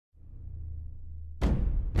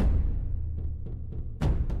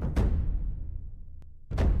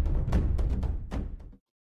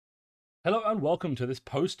Hello and welcome to this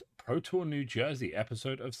post-Pro Tour New Jersey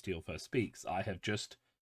episode of Steelfur Speaks. I have just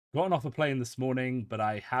gotten off a plane this morning, but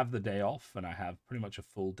I have the day off and I have pretty much a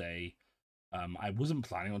full day. I wasn't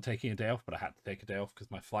planning on taking a day off, but I had to take a day off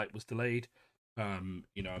because my flight was delayed.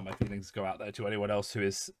 My feelings go out there to anyone else who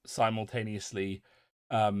is simultaneously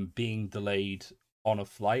being delayed on a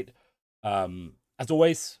flight. As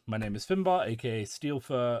always, my name is Finbar, aka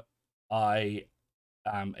Steelfur. I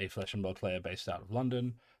am a Flesh and Blood player based out of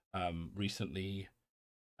London. Recently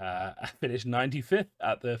I finished 95th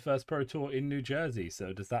at the first Pro Tour in New Jersey.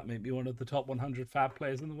 So does that make me one of the top 100 fab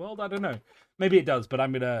players in the world? I don't know. Maybe it does, but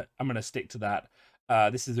I'm gonna stick to that.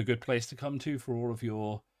 This is a good place to come to for all of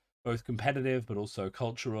your both competitive but also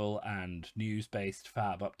cultural and news-based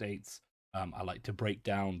fab updates. I like to break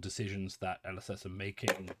down decisions that LSS are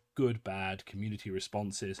making, good, bad, community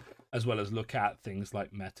responses, as well as look at things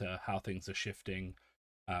like meta, how things are shifting,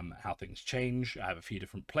 how things change. I have a few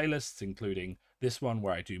different playlists, including this one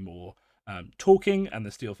where I do more talking, and the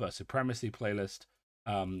Steelfur Supremacy playlist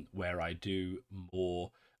where I do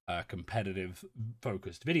more competitive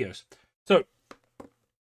focused videos. So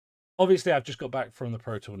obviously I've just got back from the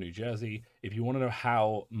Pro Tour New Jersey. If you want to know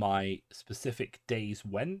how my specific days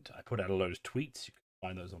went, I put out a load of tweets. You can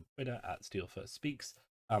find those on Twitter at Steelfur Speaks.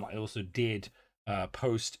 I also did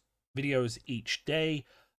post videos each day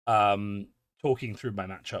talking through my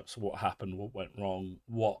matchups, what happened, what went wrong,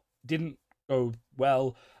 what didn't go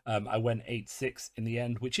well. I went 8-6 in the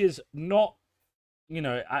end, which is not,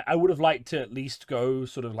 I would have liked to at least go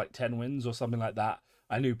sort of like 10 wins or something like that.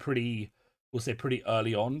 I knew we'll say pretty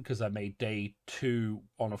early on, because I made day 2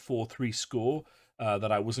 on a 4-3 score,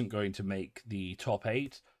 that I wasn't going to make the top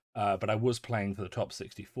 8. But I was playing for the top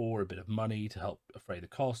 64, a bit of money to help defray the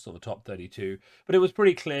costs, or the top 32. But it was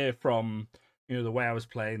pretty clear from the way I was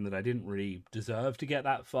playing that I didn't really deserve to get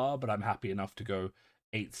that far, but I'm happy enough to go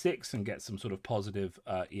 8-6 and get some sort of positive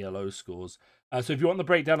ELO scores. So if you want the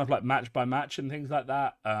breakdown of like match by match and things like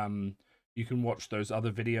that, you can watch those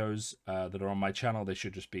other videos that are on my channel. They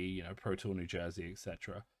should just be, Pro Tour New Jersey,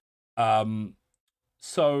 etc. But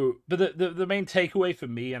the main takeaway for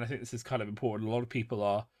me, and I think this is kind of important, a lot of people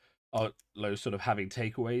are sort of having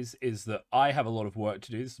takeaways, is that I have a lot of work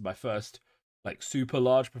to do. This is my first like super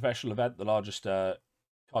large professional event. The largest card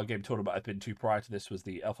game tournament I've been to prior to this was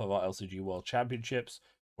the L5R LCG World Championships,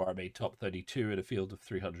 where I made top 32 in a field of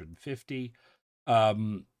 350.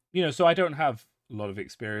 So I don't have a lot of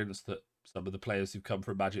experience that some of the players who've come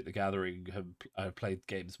from Magic the Gathering have played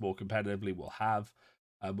games more competitively will have.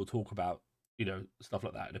 We'll talk about stuff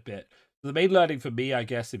like that in a bit. So the main learning for me, I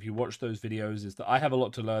guess, if you watch those videos, is that I have a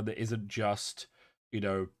lot to learn that isn't just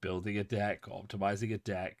building a deck, optimizing a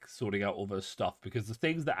deck, sorting out all those stuff, because the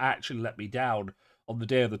things that actually let me down on the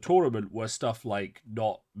day of the tournament were stuff like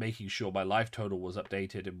not making sure my life total was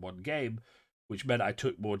updated in one game, which meant I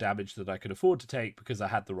took more damage than I could afford to take because I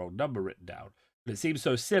had the wrong number written down. And it seems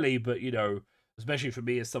so silly, but especially for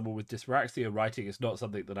me as someone with dyspraxia, writing is not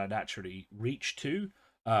something that I naturally reach to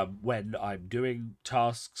when I'm doing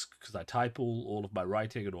tasks, because I type all of my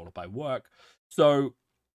writing and all of my work. So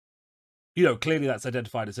clearly that's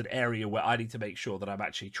identified as an area where I need to make sure that I'm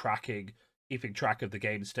actually keeping track of the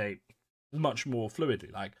game state much more fluidly.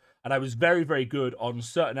 And I was very, very good on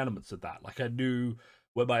certain elements of that. Like, I knew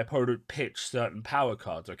when my opponent pitched certain power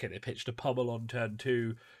cards. Okay, they pitched a pummel on turn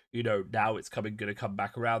 2. Now it's going to come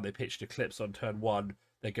back around. They pitched Eclipse on turn 1.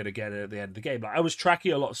 They're going to get it at the end of the game. Like, I was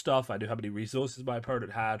tracking a lot of stuff. I knew how many resources my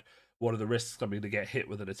opponent had. What are the risks I'm going to get hit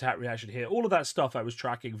with an attack reaction here? All of that stuff I was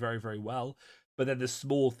tracking very, very well. But then the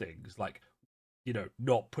small things, like,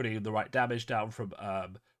 not putting the right damage down from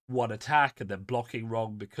one attack and then blocking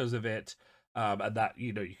wrong because of it. And that,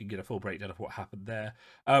 you can get a full breakdown of what happened there.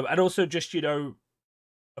 And also just,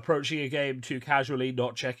 approaching a game too casually,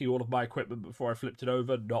 not checking all of my equipment before I flipped it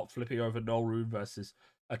over, not flipping over Null Rune versus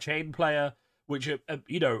a chain player, which,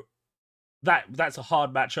 that's a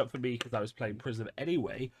hard matchup for me because I was playing Prism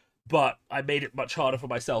anyway. But I made it much harder for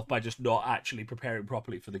myself by just not actually preparing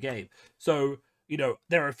properly for the game. So,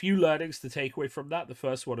 there are a few learnings to take away from that. The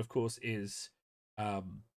first one, of course, is, I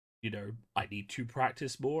need to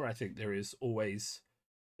practice more. I think there is always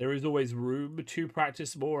room to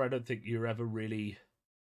practice more. I don't think you're ever really,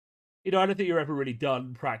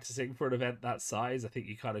 done practicing for an event that size. I think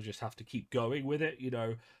you kind of just have to keep going with it,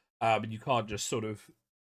 and you can't just sort of,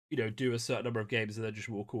 do a certain number of games and then just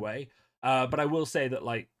walk away. But I will say that,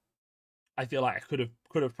 like, I feel like I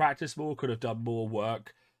could have practiced more, could have done more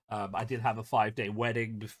work. I did have a 5-day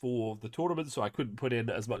wedding before the tournament, so I couldn't put in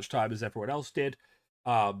as much time as everyone else did.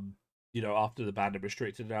 After the banned and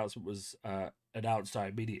restricted announcement was announced, I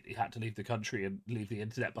immediately had to leave the country and leave the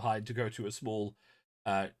internet behind to go to a small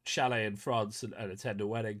chalet in France and attend a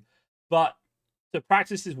wedding. But the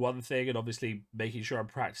practice is one thing, and obviously making sure I'm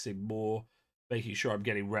practicing more, making sure I'm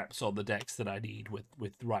getting reps on the decks that I need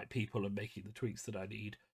with the right people and making the tweaks that I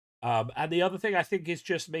need. And the other thing I think is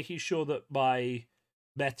just making sure that my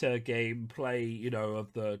meta gameplay,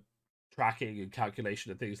 of the tracking and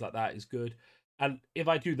calculation and things like that is good. And if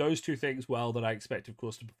I do those two things well, then I expect, of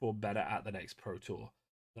course, to perform better at the next Pro Tour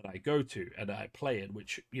that I go to and I play in,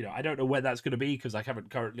 which, I don't know when that's going to be because I haven't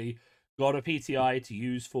currently got a PTI to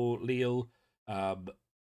use for Lille. Um,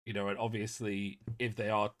 and obviously, if they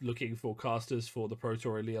are looking for casters for the Pro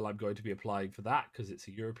Tour in Lille, I'm going to be applying for that because it's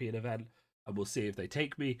a European event, and we'll see if they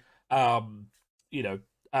take me. So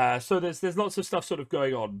there's lots of stuff sort of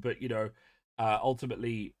going on, but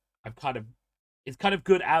ultimately, it's kind of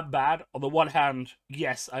good and bad. On the one hand,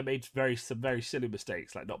 yes, I made some very silly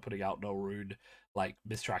mistakes, like not putting out Null Rune, like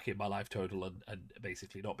mistracking my life total and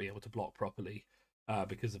basically not being able to block properly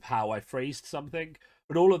because of how I phrased something.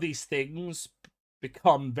 But all of these things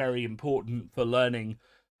become very important for learning,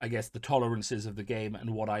 I guess, the tolerances of the game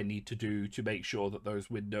and what I need to do to make sure that those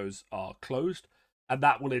windows are closed. And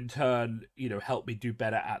that will in turn, help me do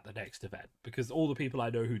better at the next event. Because all the people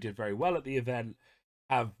I know who did very well at the event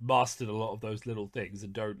have mastered a lot of those little things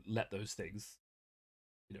and don't let those things,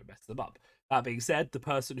 mess them up. That being said, the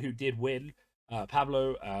person who did win,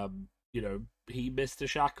 Pablo, he missed a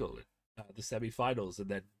shackle in the semi-finals, and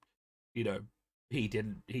then, he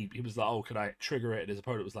didn't. He was like, "Oh, can I trigger it?" And his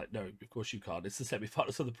opponent was like, "No, of course you can't. It's the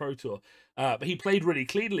semi-finals of the Pro Tour." But he played really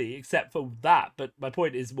cleanly, except for that. But my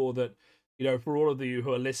point is more that, for all of you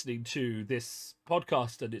who are listening to this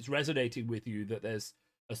podcast and it's resonating with you, that there's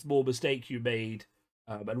a small mistake you made.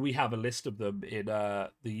 And we have a list of them in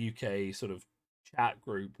the UK sort of chat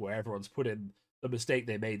group where everyone's put in the mistake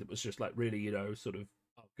they made that was just like really, sort of,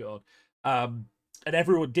 oh God. And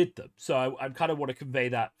everyone did them. So I kind of want to convey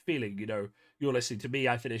that feeling, you're listening to me.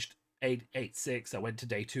 I finished 8-6. I went to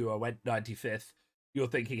day 2. I went 95th. You're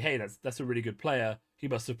thinking, hey, that's a really good player. He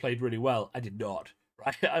must have played really well. I did not,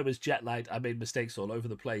 right? I was jet lagged. I made mistakes all over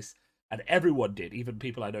the place. And everyone did, even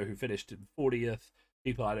people I know who finished in 40th,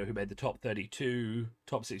 people I know who made the top 32,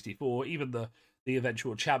 top 64, even the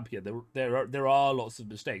eventual champion. There are lots of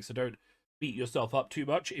mistakes, so don't beat yourself up too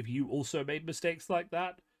much if you also made mistakes like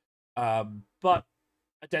that. But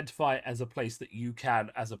identify it as a place that you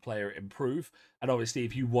can, as a player, improve. And obviously,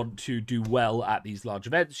 if you want to do well at these large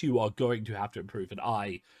events, you are going to have to improve. And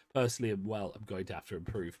I personally am going to have to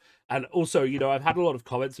improve. And also, I've had a lot of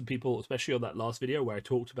comments from people, especially on that last video where I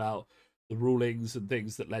talked about the rulings and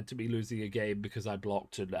things that led to me losing a game because I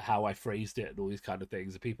blocked and how I phrased it and all these kind of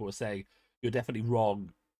things. And people were saying, you're definitely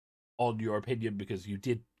wrong on your opinion because you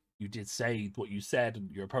did say what you said,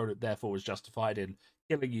 and your opponent therefore was justified in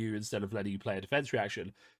killing you instead of letting you play a defense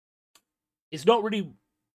reaction. It's not really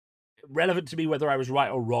relevant to me whether I was right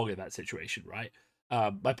or wrong in that situation, right?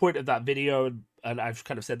 My point of that video, and I've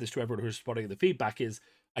kind of said this to everyone who's responding to the feedback, is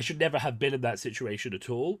I should never have been in that situation at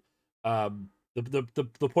all.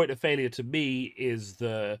 The point of failure to me is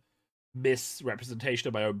the misrepresentation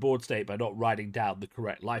of my own board state by not writing down the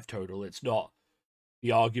correct life total. It's not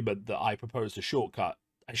the argument that I proposed a shortcut.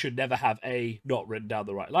 I should never have A, not written down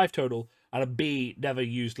the right life total, and a B, never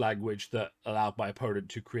used language that allowed my opponent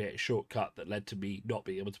to create a shortcut that led to me not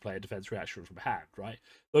being able to play a defense reaction from hand, right?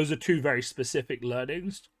 Those are two very specific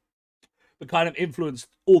learnings that kind of influenced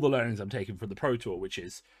all the learnings I'm taking from the Pro Tour, which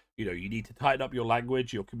is, you need to tighten up your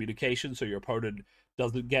language, your communication, so your opponent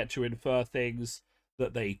doesn't get to infer things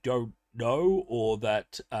that they don't know or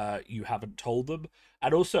that you haven't told them.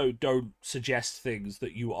 And also don't suggest things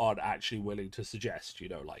that you aren't actually willing to suggest,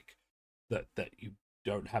 like that you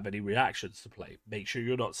don't have any reactions to play. Make sure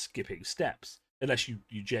you're not skipping steps unless you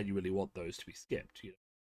genuinely want those to be skipped.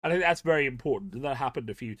 I think that's very important. And that happened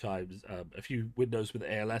a few times, a few windows with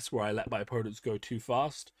ALS where I let my opponents go too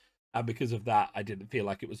fast. And because of that, I didn't feel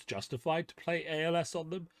like it was justified to play ALS on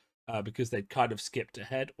them because they'd kind of skipped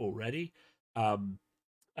ahead already. And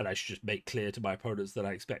I should just make clear to my opponents that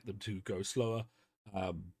I expect them to go slower.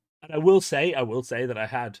 And I will say that I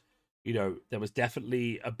had, there was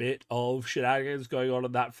definitely a bit of shenanigans going on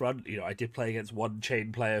that front. I did play against one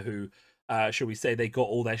chain player who, shall we say, they got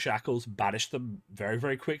all their shackles, banished them very,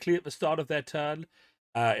 very quickly at the start of their turn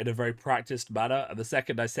in a very practiced manner. And the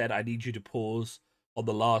second I said, I need you to pause on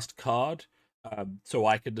the last card so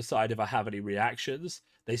I can decide if I have any reactions,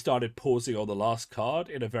 they started pausing on the last card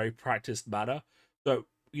in a very practiced manner. So,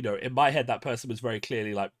 in my head, that person was very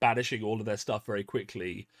clearly like banishing all of their stuff very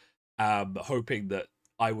quickly, hoping that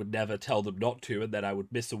I would never tell them not to, and then I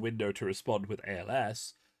would miss a window to respond with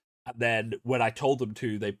ALS. And then when I told them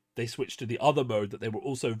to, they switched to the other mode that they were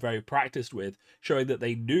also very practiced with, showing that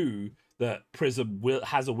they knew that Prism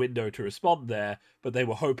has a window to respond there, but they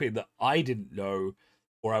were hoping that I didn't know,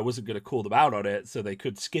 or I wasn't going to call them out on it, so they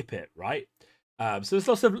could skip it, right? So there's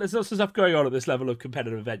lots of stuff going on at this level of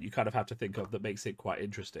competitive event you kind of have to think of that makes it quite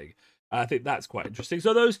interesting. I think that's quite interesting.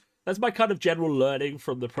 So that's my kind of general learning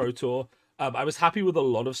from the Pro Tour. I was happy with a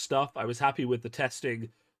lot of stuff. I was happy with the testing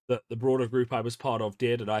that the broader group I was part of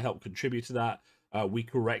did, and I helped contribute to that. We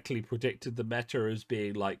correctly predicted the meta as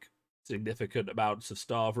being like significant amounts of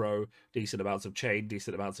Stavro, decent amounts of Chain,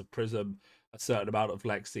 decent amounts of Prism, a certain amount of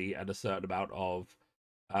Lexi, and a certain amount of,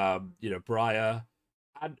 Briar.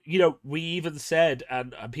 And, we even said,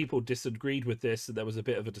 and people disagreed with this, and there was a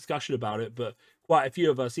bit of a discussion about it, but quite a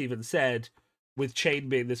few of us even said, with Chain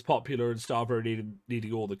being this popular and Stavro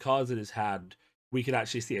needing all the cards in his hand, we could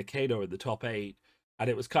actually see a Kano in the top 8. And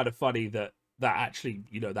it was kind of funny that actually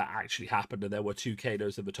happened, and there were 2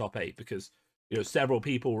 Kanos in the top 8 because, several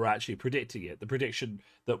people were actually predicting it. The prediction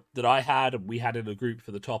that I had and we had in a group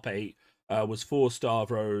for the top 8 was 4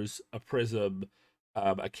 Stavros, a Prism,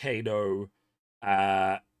 a Kano,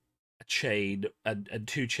 a Chain, and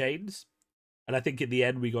 2 Chains. And I think in the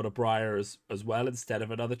end we got a Briar as well instead of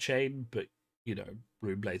another Chain, but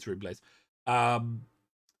Rune Blades.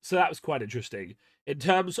 So that was quite interesting. In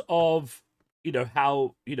terms of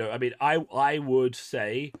how, I mean, I would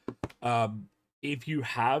say, if you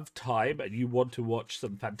have time and you want to watch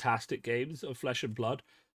some fantastic games of Flesh and Blood,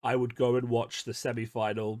 I would go and watch the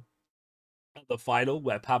semi-final and the final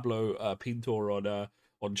where Pablo Pintor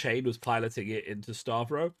on Chain was piloting it into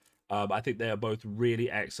Stavro. I think they are both really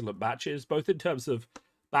excellent matches, both in terms of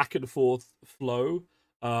back and forth flow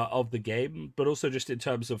of the game, but also just in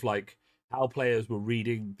terms of like how players were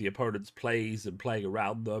reading the opponent's plays and playing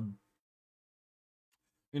around them.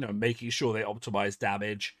 Making sure they optimized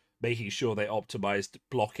damage, making sure they optimized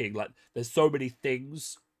blocking. Like, there's so many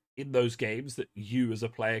things in those games that you as a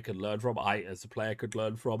player can learn from. I, as a player, could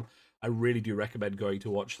learn from. I really do recommend going to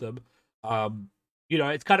watch them.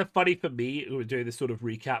 It's kind of funny for me, who are doing this sort of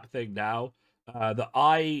recap thing now, that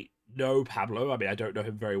I know Pablo. I mean, I don't know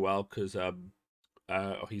him very well because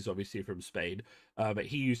he's obviously from Spain, but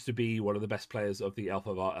he used to be one of the best players of the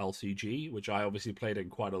Alpha Var LCG, which I obviously played in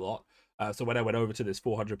quite a lot. So when I went over to this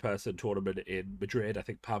 400-person tournament in Madrid, I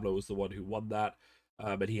think Pablo was the one who won that,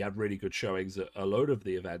 and he had really good showings at a load of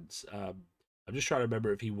the events. I'm just trying to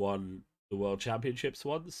remember if he won the World Championships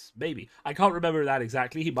once. Maybe. I can't remember that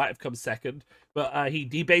exactly. He might have come second, but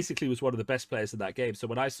he basically was one of the best players in that game. So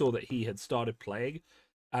when I saw that he had started playing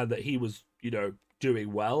and that he was,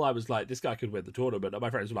 doing well, I was like, this guy could win the tournament. And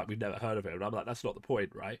my friends were like, we've never heard of him. And I'm like, that's not the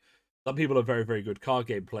point, right? Some people are very, very good card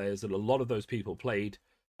game players, and a lot of those people played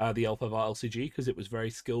the Alpha Var LCG because it was very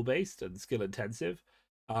skill based and skill intensive.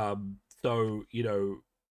 So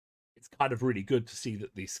it's kind of really good to see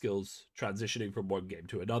that these skills transitioning from one game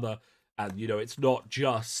to another. And it's not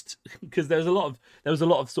just because there was a lot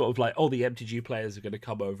of sort of like, oh, the MTG players are going to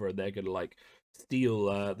come over and they're going to like steal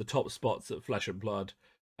the top spots at Flesh and Blood,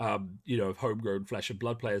 of homegrown Flesh and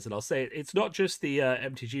Blood players. And I'll say it's not just the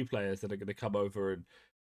MTG players that are going to come over and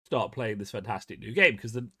start playing this fantastic new game,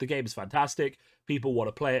 because the game is fantastic. People want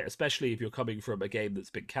to play it, especially if you're coming from a game that's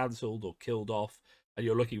been cancelled or killed off and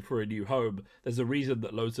you're looking for a new home. There's a reason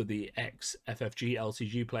that loads of the ex-FFG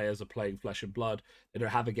LCG players are playing Flesh and Blood. They don't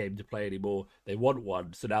have a game to play anymore. They want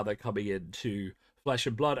one. So now they're coming into Flesh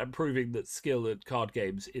and Blood and proving that skill at card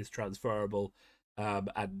games is transferable.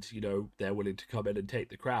 And, they're willing to come in and take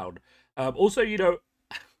the crown. Also,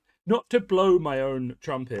 not to blow my own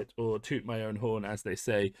trumpet or toot my own horn, as they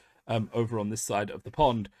say, over on this side of the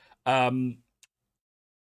pond.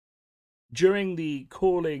 During the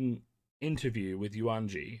calling interview with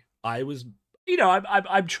Yuanji, I was,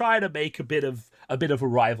 I'm trying to make a bit of a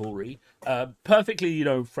rivalry,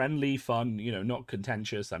 perfectly, friendly, fun, not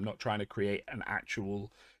contentious. I'm not trying to create an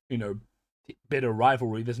actual, bitter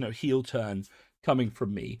rivalry. There's no heel turn coming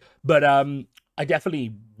from me, but I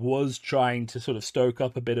definitely was trying to sort of stoke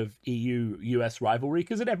up a bit of EU-US rivalry,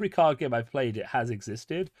 because in every card game I've played, it has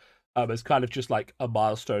existed as kind of just like a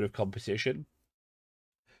milestone of competition.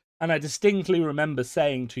 And I distinctly remember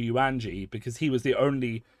saying to Yuanji, because he was the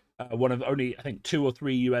only one of only, I think, 2 or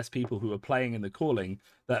 3 US people who were playing in the calling,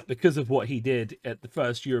 that because of what he did at the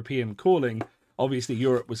first European calling, obviously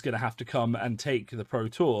Europe was going to have to come and take the Pro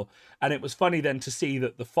Tour. And it was funny then to see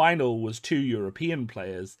that the final was 2 European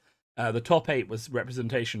players. The top 8 was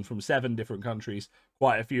representation from 7 different countries,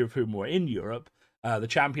 quite a few of whom were in Europe. The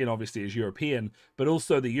champion obviously is European, but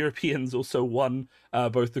also the Europeans also won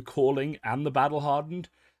both the calling and the battle hardened.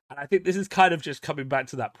 And I think this is kind of just coming back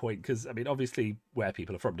to that point because, I mean, obviously where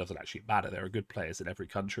people are from doesn't actually matter. There are good players in every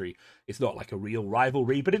country. It's not like a real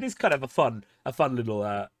rivalry, but it is kind of a fun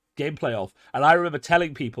little game playoff. And I remember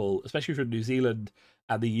telling people, especially from New Zealand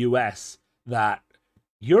and the US, that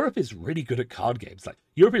Europe is really good at card games. Like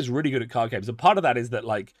Europe is really good at card games, and part of that is that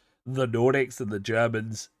like the Nordics and the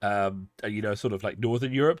Germans, you know, sort of like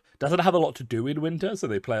Northern Europe doesn't have a lot to do in winter, so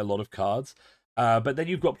they play a lot of cards. But then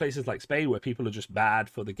you've got places like Spain where people are just mad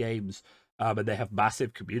for the games, and they have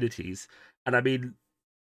massive communities. And I mean,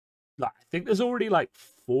 like, I think there's already like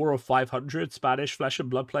 400 or 500 Spanish Flesh and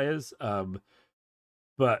Blood players.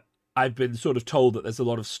 But I've been sort of told that there's a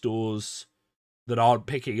lot of stores that aren't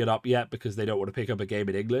picking it up yet because they don't want to pick up a game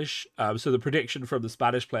in English. So the prediction from the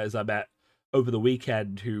Spanish players I met over the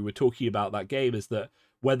weekend who were talking about that game is that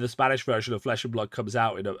when the Spanish version of Flesh and Blood comes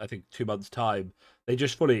out in, I think, 2 months' time, they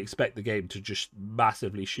just fully expect the game to just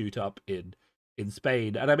massively shoot up in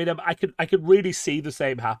Spain. And I mean, I could really see the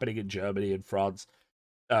same happening in Germany and France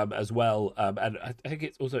as well. And I think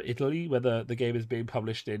it's also Italy where the game is being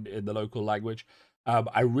published in the local language.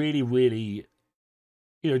 I really, really,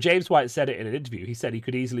 you know, James White said it in an interview. He said he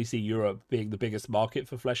could easily see Europe being the biggest market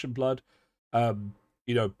for Flesh and Blood,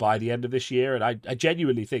 you know, by the end of this year. And I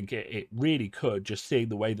genuinely think it really could, just seeing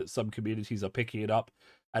the way that some communities are picking it up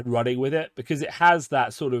and running with it, because it has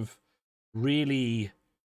that sort of really,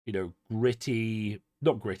 you know,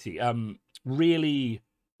 not gritty, really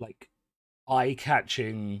like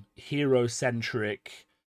eye-catching, hero-centric,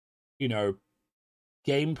 you know,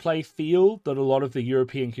 gameplay feel that a lot of the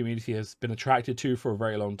European community has been attracted to for a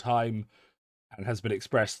very long time and has been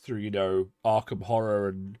expressed through, you know, Arkham Horror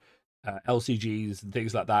and LCGs and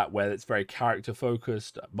things like that, where it's very character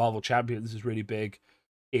focused. Marvel Champions is really big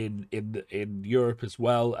in Europe as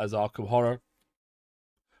well as Arkham Horror.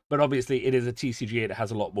 But obviously it is a TCG and it has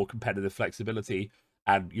a lot more competitive flexibility,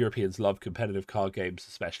 and Europeans love competitive card games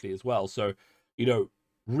especially as well. So, you know,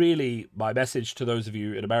 really my message to those of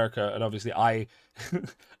you in America, and obviously I,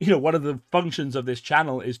 you know, one of the functions of this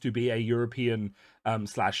channel is to be a European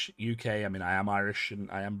slash UK, I mean, I am Irish and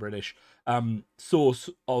I am British, source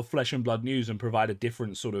of Flesh and Blood news and provide a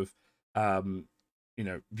different sort of, you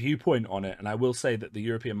know, viewpoint on it. And I will say that the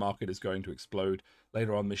European market is going to explode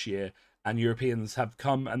later on this year, and Europeans have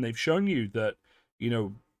come and they've shown you that, you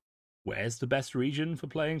know, where's the best region for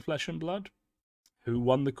playing Flesh and Blood? Who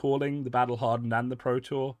won the Calling, the Battle Hardened, and the Pro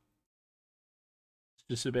Tour? It's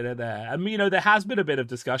just a bit of there. And, you know, there has been a bit of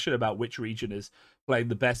discussion about which region is playing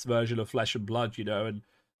the best version of Flesh and Blood, you know,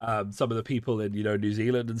 and some of the people in, you know, New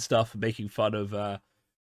Zealand and stuff are making fun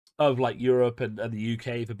of like Europe and the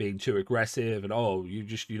UK for being too aggressive and, oh, you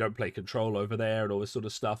don't play Control over there and all this sort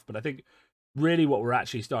of stuff. But I think really what we're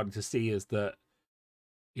actually starting to see is that,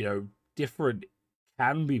 you know, different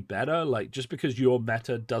can be better. Like, just because your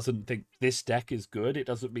meta doesn't think this deck is good, it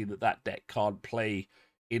doesn't mean that that deck can't play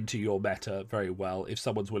into your meta very well if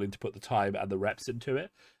someone's willing to put the time and the reps into it.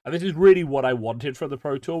 And this is really what I wanted from the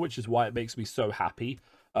Pro Tour, which is why it makes me so happy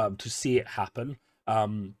to see it happen,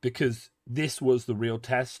 because this was the real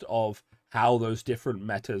test of how those different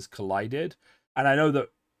metas collided. And I know that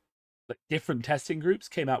different testing groups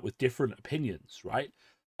came out with different opinions, right?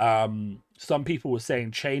 Some people were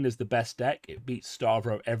saying Chain is the best deck. It beats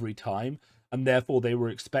Stavro every time, and therefore they were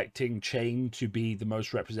expecting Chain to be the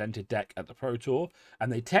most represented deck at the Pro Tour,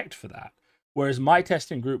 and they teched for that. Whereas my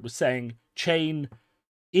testing group was saying Chain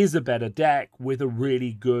is a better deck with a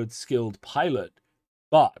really good skilled pilot,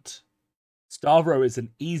 but Stavro is an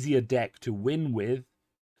easier deck to win with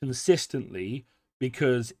consistently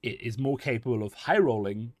because it is more capable of high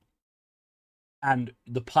rolling, and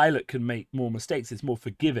the pilot can make more mistakes. It's more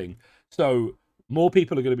forgiving. So more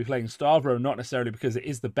people are going to be playing Stavro, not necessarily because it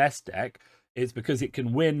is the best deck. It's because it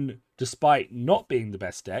can win despite not being the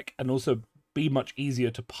best deck, and also be much easier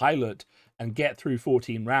to pilot and get through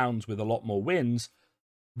 14 rounds with a lot more wins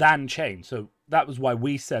than Chain. So that was why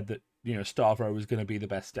we said that, you know, Stavro was going to be the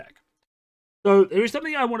best deck. So there is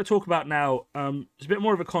something I want to talk about now. It's a bit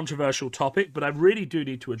more of a controversial topic, but I really do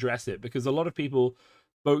need to address it because a lot of people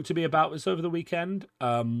spoke to me about this over the weekend.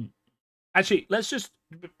 Actually,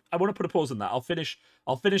 I want to put a pause on that. I'll finish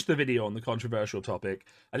the video on the controversial topic.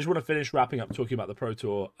 I just want to finish wrapping up talking about the Pro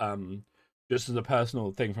Tour, just as a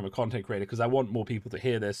personal thing from a content creator, because I want more people to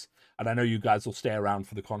hear this, and I know you guys will stay around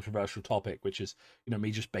for the controversial topic, which is, you know,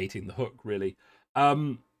 me just baiting the hook, really.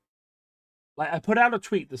 Like, I put out a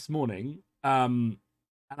tweet this morning, and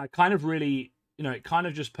I kind of really, you know, it kind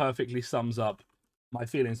of just perfectly sums up my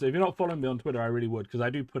feelings. So if you're not following me on Twitter, I really would, because I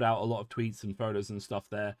do put out a lot of tweets and photos and stuff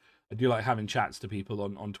there. I do like having chats to people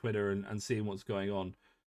on Twitter and seeing what's going on.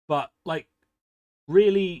 But, like,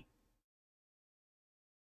 really,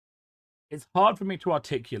 it's hard for me to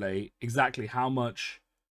articulate exactly how much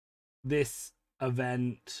this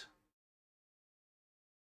event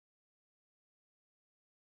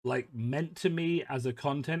like meant to me as a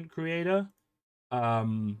content creator.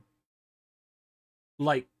 Um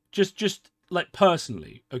like just like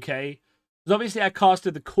personally, okay? Because obviously I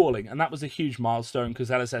casted the calling, and that was a huge milestone because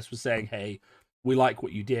LSS was saying, hey, we like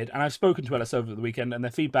what you did. And I've spoken to LS over the weekend, and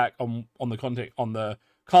their feedback on the content on the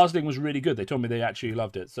casting was really good. They told me they actually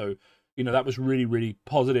loved it. So, you know, that was really, really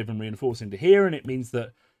positive and reinforcing to hear. And it means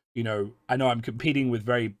that, you know I'm competing with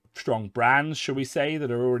very strong brands, shall we say,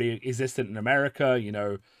 that are already existent in America, you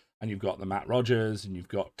know, and you've got the Matt Rogers, and you've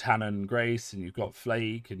got Tannen Grace, and you've got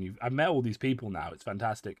Flake, and I've met all these people now. It's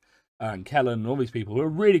fantastic. And Kellen, and all these people who are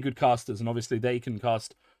really good casters, and obviously they can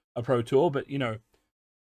cast a pro tour, but, you know,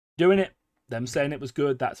 doing it, them saying it was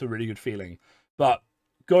good, that's a really good feeling. But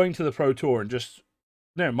going to the pro tour and just,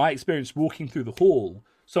 you know, my experience walking through the hall,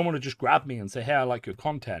 someone would just grab me and say, hey, I like your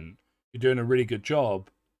content, you're doing a really good job.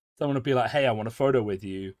 Someone would be like, hey, I want a photo with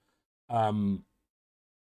you. It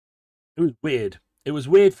was weird. It was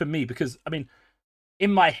weird for me because, I mean,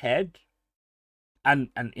 in my head and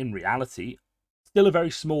in reality, still a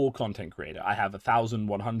very small content creator. I have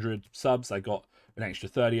 1,100 subs. I got an extra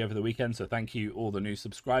 30 over the weekend, so thank you all the new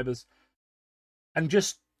subscribers. And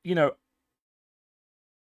just, I'm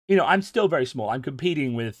still very small. I'm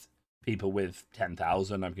competing with people with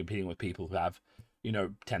 10,000. I'm competing with people who have,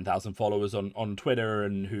 10,000 followers on Twitter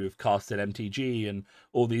and who have casted MTG and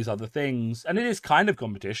all these other things. And it is kind of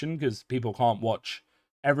competition because people can't watch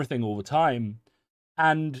everything all the time.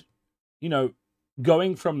 And,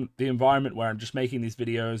 going from the environment where I'm just making these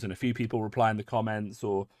videos and a few people reply in the comments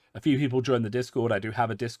or a few people join the Discord. I do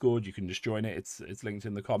have a Discord. You can just join it. It's linked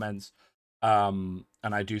in the comments. And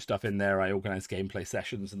I do stuff in there. I organize gameplay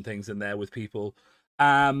sessions and things in there with people.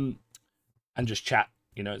 And just chat.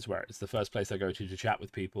 It's the first place I go to chat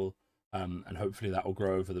with people. And hopefully that will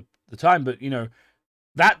grow over the time. But,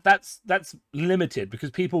 that's limited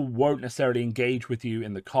because people won't necessarily engage with you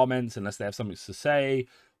in the comments unless they have something to say,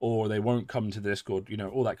 or they won't come to the Discord,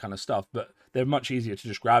 all that kind of stuff. But they're much easier to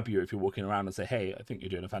just grab you if you're walking around and say, hey, I think you're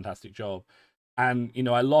doing a fantastic job. And,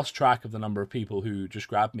 I lost track of the number of people who just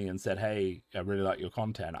grabbed me and said, hey, I really like your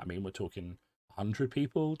content. I mean, we're talking 100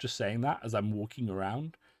 people just saying that as I'm walking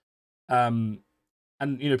around. And,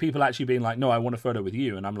 people actually being like, no, I want a photo with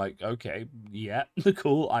you. And I'm like, okay, yeah,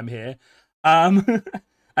 cool, I'm here. And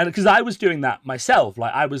because I was doing that myself,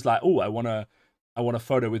 like I was like, oh, I want a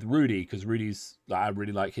photo with Rudy because Rudy's, I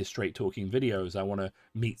really like his straight talking videos. I want to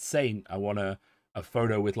meet Saint. I want a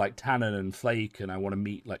photo with like Tannen and Flake, and I want to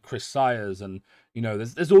meet like Chris Sayers, and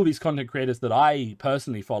there's all these content creators that I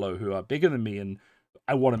personally follow who are bigger than me, and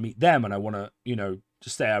I want to meet them, and I want to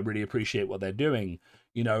just say I really appreciate what they're doing,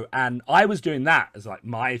 and I was doing that as like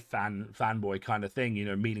my fanboy kind of thing,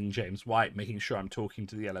 meeting James White, making sure I'm talking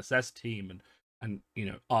to the LSS team and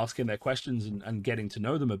asking their questions and getting to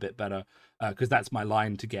know them a bit better, because that's my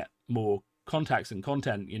line to get more contacts and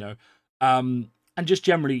content, and just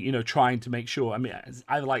generally, trying to make sure. I mean,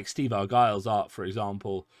 I like Steve Argyle's art, for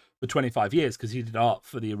example, for 25 years because he did art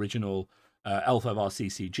for the original L5R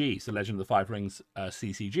CCG, so Legend of the Five Rings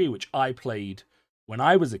CCG, which I played when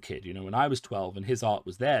I was a kid, when I was 12, and his art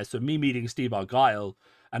was there. So me meeting Steve Argyle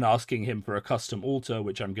and asking him for a custom altar,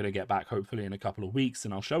 which I'm going to get back hopefully in a couple of weeks,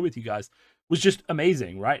 and I'll show with you guys, was just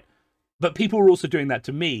amazing, right? But people were also doing that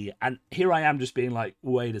to me, and here I am just being like,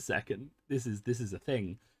 wait a second, this is a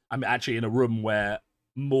thing. I'm actually in a room where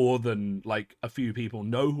more than like a few people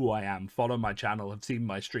know who I am, follow my channel, have seen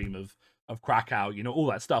my stream of Krakow, all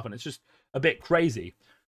that stuff, and it's just a bit crazy.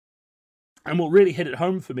 And what really hit it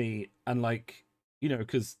home for me, and like,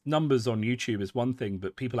 because numbers on YouTube is one thing,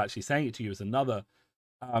 but people actually saying it to you is another.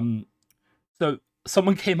 So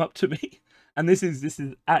someone came up to me, and this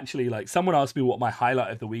is actually like, someone asked me what my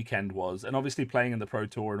highlight of the weekend was, and obviously playing in the Pro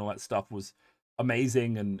Tour and all that stuff was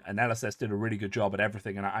amazing, and LSS did a really good job at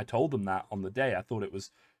everything, and I told them that on the day. I thought it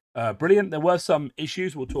was brilliant. There were some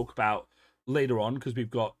issues we'll talk about later on because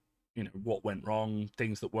we've got what went wrong,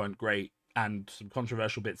 things that weren't great, and some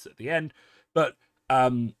controversial bits at the end. But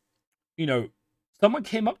someone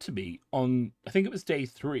came up to me on, I think it was day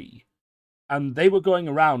 3, and they were going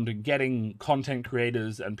around and getting content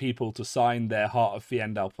creators and people to sign their Heart of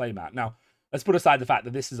Fiendal playmat. Now, let's put aside the fact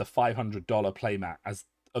that this is a $500 playmat as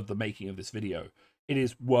of the making of this video. It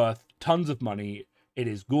is worth tons of money. It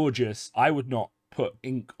is gorgeous. I would not put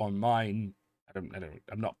ink on mine.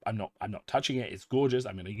 I'm not touching it. It's gorgeous.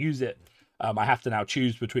 I'm going to use it. I have to now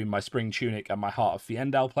choose between my Spring Tunic and my Heart of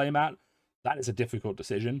Fiendal playmat. That is a difficult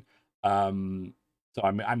decision. So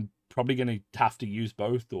I'm probably going to have to use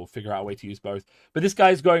both or figure out a way to use both. But this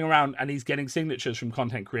guy's going around and he's getting signatures from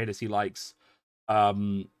content creators he likes,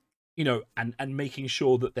 you know, and making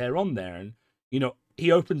sure that they're on there. And, you know,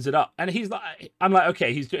 he opens it up and he's like, I'm like,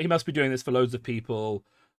 okay, he must be doing this for loads of people.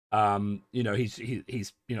 You know, he's, you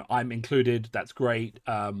know, I'm included. That's great.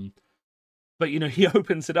 But, you know, he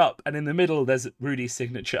opens it up and in the middle, there's Rudy's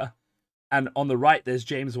signature. And on the right, there's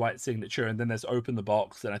James White's signature. And then there's open the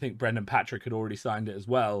box. And I think Brendan Patrick had already signed it as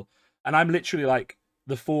well. And I'm literally like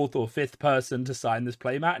the 4th or 5th person to sign this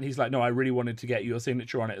playmat. And he's like, no, I really wanted to get your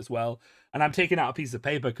signature on it as well. And I'm taking out a piece of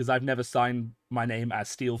paper because I've never signed my name as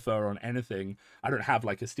Steelfur on anything. I don't have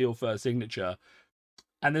like a Steelfur signature.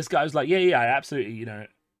 And this guy was like, yeah, absolutely. You know,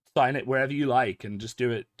 sign it wherever you like and just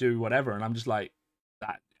do whatever. And I'm just like,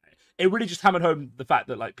 that. It really just hammered home the fact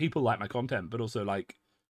that like people like my content, but also like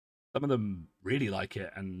some of them really like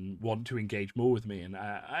it and want to engage more with me. And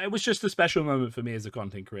it was just a special moment for me as a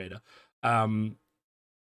content creator. That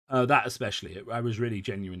especially, I was really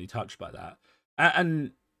genuinely touched by that.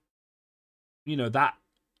 And you know, that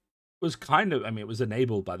was kind of, I mean, it was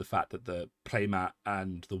enabled by the fact that the playmat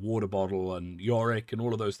and the water bottle and Yorick and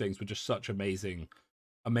all of those things were just such amazing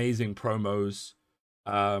promos.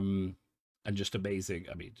 And just amazing.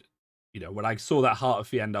 I mean, you know, when I saw that Heart of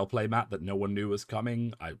Fiendel playmat that no one knew was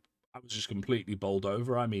coming, I was just completely bowled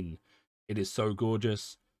over. I mean, it is so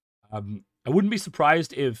gorgeous. I wouldn't be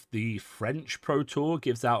surprised if the French Pro Tour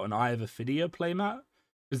gives out an Eye of Ophidia playmat,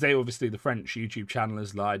 because they obviously, the French YouTube channel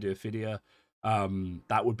is L'Eye de Ophidia.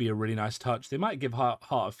 That would be a really nice touch. They might give Heart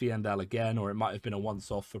of Fiendel again, or it might have been a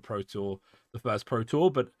once-off for Pro Tour, the first Pro Tour,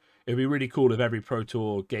 but it'd be really cool if every Pro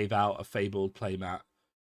Tour gave out a Fabled playmat.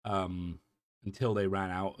 Until they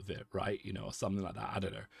ran out of it, right? You know, or something like that. I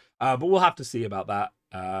don't know. But we'll have to see about that.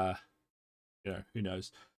 You know, who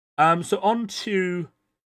knows? So on to,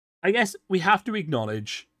 I guess we have to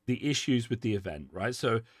acknowledge the issues with the event, right?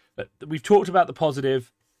 So we've talked about the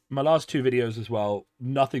positive. My last 2 videos as well,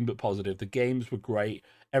 nothing but positive. The games were great.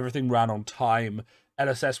 Everything ran on time.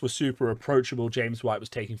 LSS was super approachable. James White was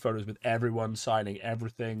taking photos with everyone, signing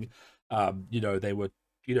everything. You know, they were,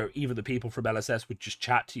 you know, even the people from LSS would just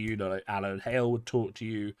chat to you. Like Alan Hale would talk to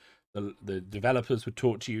you. The developers would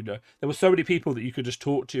talk to you. There were so many people that you could just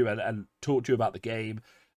talk to and talk to you about the game.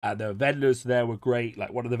 And the vendors there were great.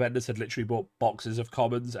 Like one of the vendors had literally bought boxes of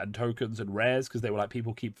commons and tokens and rares because they were like,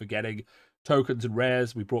 people keep forgetting tokens and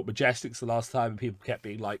rares. We brought Majestics the last time and people kept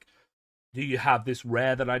being like, do you have this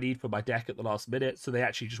rare that I need for my deck at the last minute? So they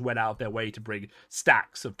actually just went out of their way to bring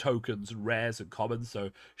stacks of tokens and rares and commons.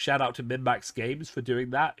 So shout out to Minmax Games for doing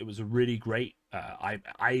that. It was a really great. I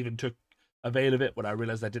even took avail of it when I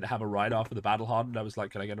realized I didn't have a Rhinar for the Battle Hardened. I was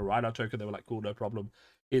like, can I get a Rhinar token? They were like, cool, no problem.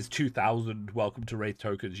 Here's 2,000 Welcome to Wraith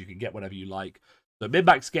tokens. You can get whatever you like. So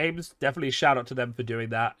Minmax Games, definitely a shout out to them for doing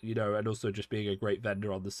that, you know, and also just being a great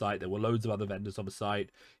vendor on the site. There were loads of other vendors on the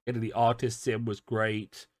site. The artist sim was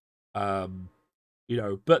great. You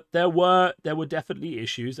know, but there were definitely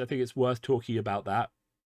issues. I think it's worth talking about that.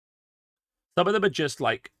 Some of them are just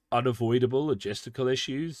like unavoidable logistical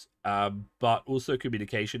issues, but also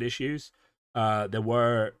communication issues. There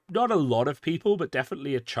were not a lot of people, but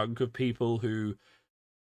definitely a chunk of people who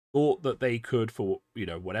thought that they could, for, you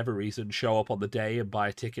know, whatever reason, show up on the day and buy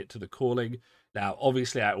a ticket to the calling. Now,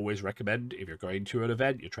 obviously, I always recommend, if you're going to an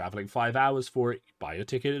event, you're traveling 5 hours for it, buy your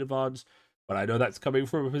ticket in advance. But I know that's coming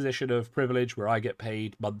from a position of privilege where I get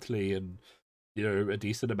paid monthly and, you know, a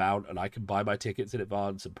decent amount, and I can buy my tickets in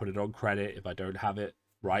advance and put it on credit if I don't have it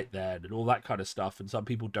right then and all that kind of stuff. And some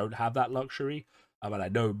people don't have that luxury. And I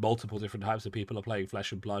know multiple different types of people are playing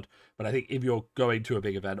Flesh and Blood. But I think if you're going to a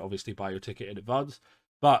big event, obviously buy your ticket in advance.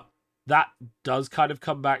 But that does kind of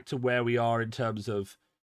come back to where we are in terms of,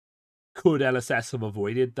 could LSS have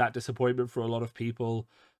avoided that disappointment for a lot of people?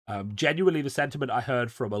 Genuinely, the sentiment I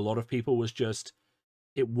heard from a lot of people was just,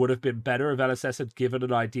 it would have been better if LSS had given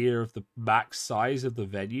an idea of the max size of the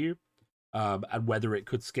venue, and whether it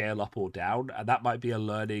could scale up or down. And that might be a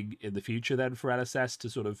learning in the future then for LSS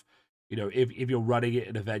to sort of, you know, if you're running it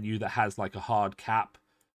in a venue that has like a hard cap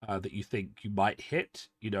that you think you might hit,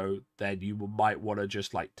 you know, then you might want to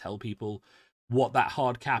just like tell people what that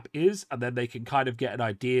hard cap is, and then they can kind of get an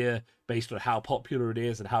idea based on how popular it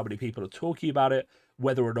is and how many people are talking about it,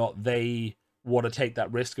 whether or not they want to take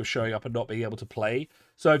that risk of showing up and not being able to play.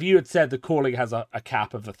 So if you had said the calling has a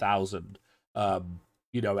cap of 1,000,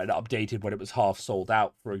 you know, and updated when it was half sold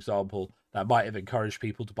out, for example, that might have encouraged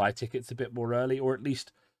people to buy tickets a bit more early, or at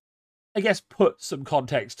least, I guess, put some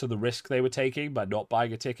context to the risk they were taking by not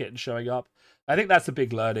buying a ticket and showing up. I think that's a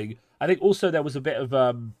big learning. I think also there was a bit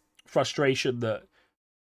of frustration that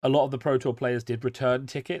a lot of the Pro Tour players did return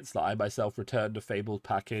tickets. Like I myself returned a Fabled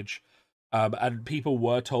package. And people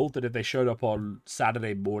were told that if they showed up on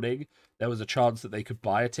Saturday morning, there was a chance that they could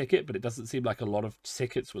buy a ticket, but it doesn't seem like a lot of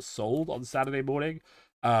tickets were sold on Saturday morning.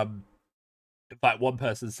 In fact, one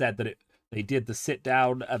person said that they did the sit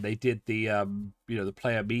down and they did the the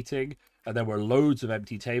player meeting, and there were loads of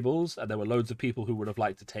empty tables, and there were loads of people who would have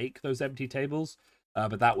liked to take those empty tables,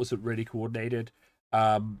 but that wasn't really coordinated.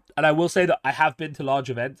 And I will say that I have been to large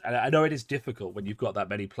events, and I know it is difficult when you've got that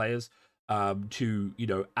many players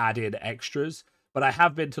to add in extras. But I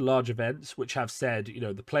have been to large events which have said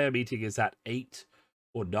the player meeting is at 8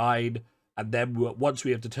 or 9, and then once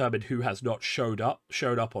we have determined who has not showed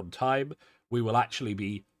up on time, we will actually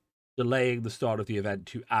be delaying the start of the event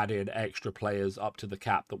to add in extra players up to the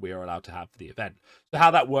cap that we are allowed to have for the event. So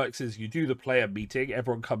how that works is you do the player meeting,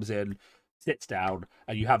 everyone comes in, sits down,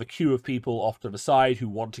 and you have a queue of people off to the side who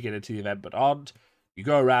want to get into the event but aren't. You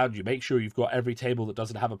go around, you make sure you've got every table that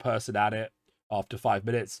doesn't have a person at it after 5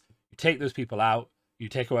 minutes. You take those people out, you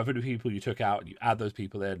take however many people you took out, and you add those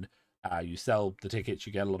people in. You sell the tickets,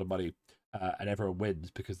 you get a lot of money, and everyone wins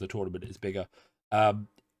because the tournament is bigger.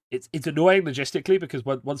 It's annoying logistically because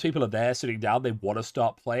once people are there sitting down, they want to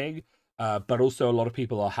start playing. But also a lot of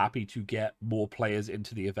people are happy to get more players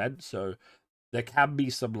into the event. So there can be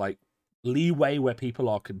some like leeway where people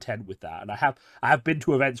are content with that. And I have been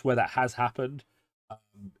to events where that has happened.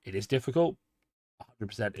 It is difficult,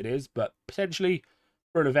 100% it is, but potentially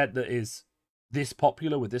for an event that is this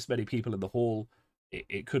popular with this many people in the hall,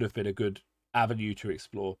 it could have been a good avenue to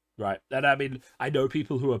explore, right? And I mean, I know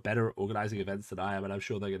people who are better at organizing events than I am, and I'm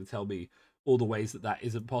sure they're going to tell me all the ways that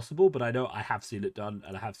isn't possible, but I know I have seen it done,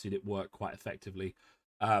 and I have seen it work quite effectively.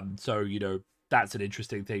 So, that's an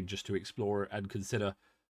interesting thing just to explore and consider.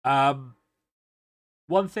 One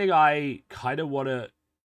thing I kind of want to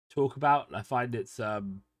talk about, and I find it's,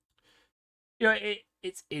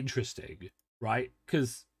 it's interesting, right?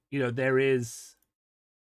 Because, there is...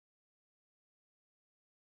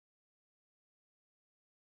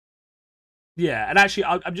 Yeah, and actually,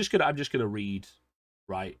 I'm just gonna read,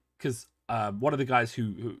 right? Because one of the guys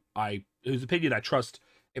whose opinion I trust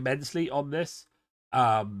immensely on this,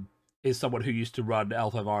 is someone who used to run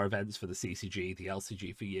L5R events for the CCG, the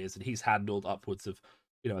LCG for years, and he's handled upwards of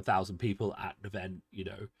 1,000 people at an event,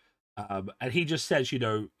 and he just says,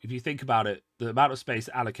 if you think about it, the amount of space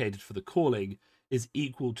allocated for the calling is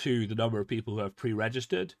equal to the number of people who have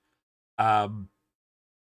pre-registered. That's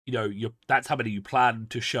how many you plan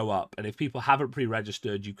to show up, and if people haven't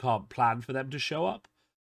pre-registered, you can't plan for them to show up.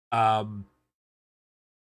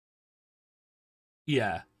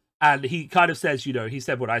 Yeah, and he kind of says, he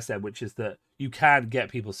said what I said, which is that you can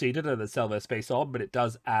get people seated and then sell their space on, but it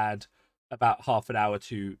does add about half an hour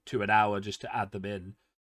to an hour just to add them in.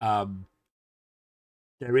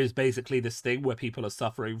 There is basically this thing where people are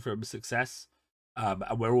suffering from success,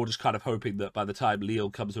 and we're all just kind of hoping that by the time Lille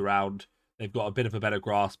comes around, they've got a bit of a better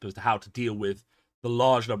grasp as to how to deal with the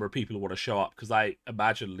large number of people who want to show up, because I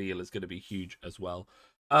imagine Lille is going to be huge as well.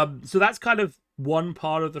 So that's kind of one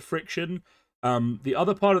part of the friction. The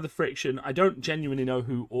other part of the friction, I don't genuinely know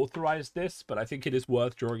who authorized this, but I think it is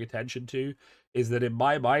worth drawing attention to, is that in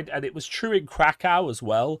my mind, and it was true in Krakow as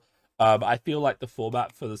well, I feel like the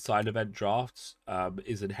format for the side event drafts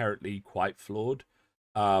is inherently quite flawed.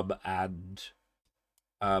 There's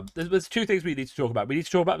two things we need to talk about. We need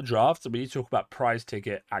to talk about the drafts, and we need to talk about prize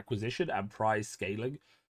ticket acquisition and prize scaling.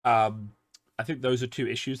 I think those are two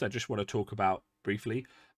issues I just want to talk about briefly.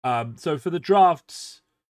 So for the drafts,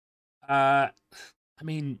 I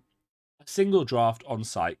mean, a single draft on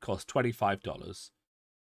site cost $25.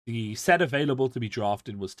 The set available to be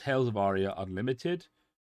drafted was Tales of Aria Unlimited,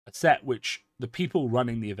 a set which the people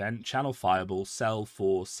running the event, Channel Fireball, sell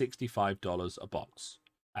for $65 a box.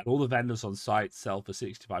 And all the vendors on site sell for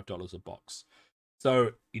 $65 a box.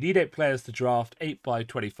 So you need 8 players to draft. 8 by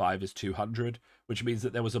 25 is 200, which means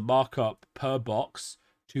that there was a markup per box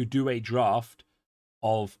to do a draft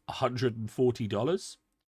of $140,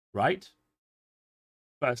 right?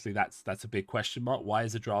 Firstly, that's a big question mark. Why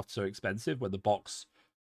is a draft so expensive when the box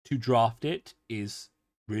to draft it is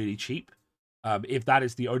really cheap? If that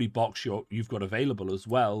is the only box you've got available as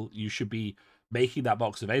well, you should be making that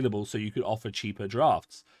box available so you could offer cheaper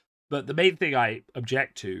drafts. But the main thing I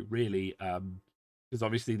object to, really, because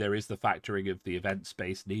obviously there is the factoring of the event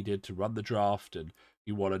space needed to run the draft, and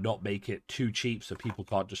you want to not make it too cheap so people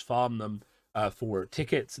can't just farm them for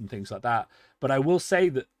tickets and things like that. But I will say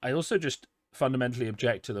that I also just fundamentally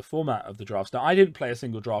object to the format of the drafts. Now, I didn't play a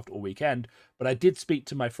single draft all weekend, but I did speak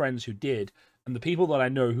to my friends who did, and the people that I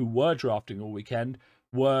know who were drafting all weekend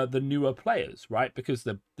were the newer players, right? Because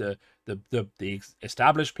the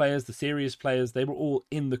established players, the serious players, they were all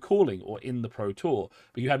in the calling or in the Pro Tour.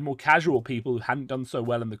 But you had more casual people who hadn't done so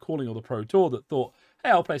well in the calling or the Pro Tour that thought, hey,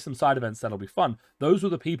 I'll play some side events, that'll be fun. Those were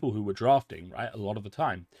the people who were drafting, right? A lot of the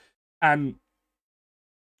time. And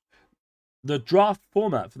the draft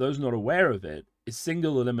format, for those not aware of it, is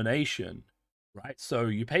single elimination, right? So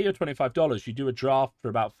you pay your $25, you do a draft for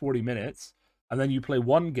about 40 minutes, and then you play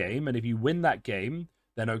one game, and if you win that game,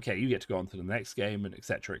 then okay, you get to go on to the next game, and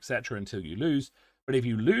etc., etc., until you lose. But if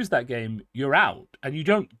you lose that game, you're out, and you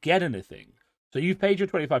don't get anything. So you've paid your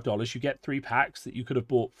 $25, you get 3 packs that you could have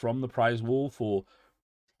bought from the prize wall for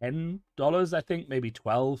 $10, I think, maybe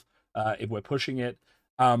 12, if we're pushing it.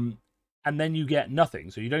 And then you get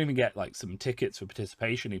nothing. So you don't even get like some tickets for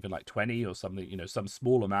participation, even like 20 or something, you know, some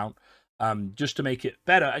small amount, just to make it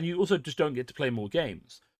better. And you also just don't get to play more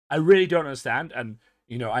games. I really don't understand. And,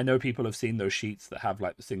 you know, I know people have seen those sheets that have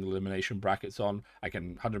like the single elimination brackets on. I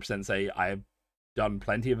can 100% say I have done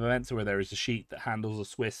plenty of events where there is a sheet that handles a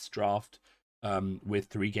Swiss draft with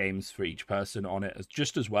 3 games for each person on it, as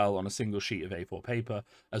just as well on a single sheet of A4 paper,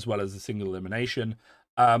 as well as a single elimination.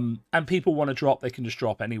 And people want to drop, they can just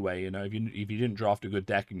drop anyway. You know, if you didn't draft a good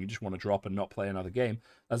deck and you just want to drop and not play another game,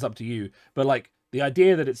 that's up to you. But like the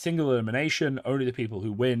idea that it's single elimination, only the people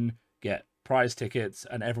who win get prize tickets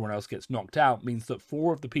and everyone else gets knocked out, means that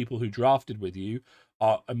 4 of the people who drafted with you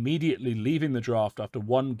are immediately leaving the draft after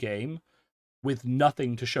 1 game with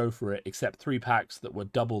nothing to show for it except 3 packs that were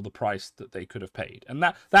double the price that they could have paid. And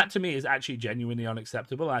that to me is actually genuinely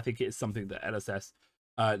unacceptable. I think it is something that LSS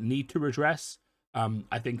need to redress.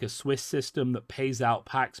 I think a Swiss system that pays out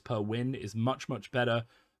packs per win is much, much better.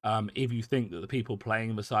 If you think that the people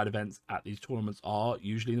playing the side events at these tournaments are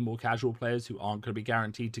usually the more casual players who aren't going to be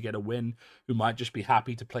guaranteed to get a win, who might just be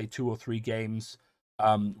happy to play 2 or 3 games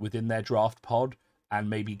within their draft pod and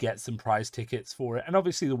maybe get some prize tickets for it. And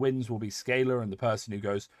obviously the wins will be scalar and the person who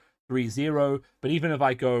goes 3-0. But even if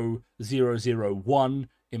I go 0-0-1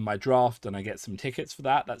 in my draft and I get some tickets for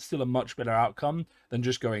that, that's still a much better outcome than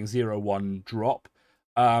just going 0-1 drop,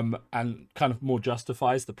 and kind of more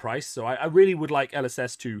justifies the price. So I really would like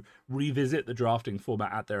LSS to revisit the drafting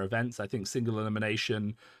format at their events. I think single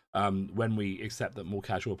elimination, when we accept that more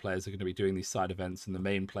casual players are going to be doing these side events and the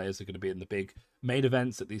main players are going to be in the big main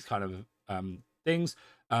events at these kind of things,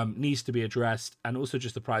 needs to be addressed. And also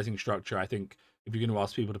just the pricing structure. I think if you're going to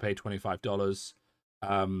ask people to pay $25,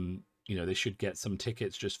 you know, they should get some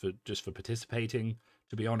tickets just for participating,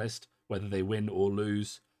 to be honest, whether they win or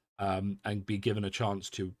lose, and be given a chance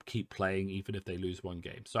to keep playing even if they lose 1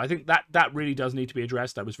 game. So I think that really does need to be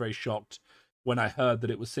addressed. I was very shocked when I heard that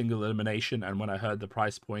it was single elimination, and when I heard the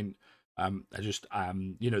price point. I just,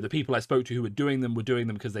 you know, the people I spoke to who were doing them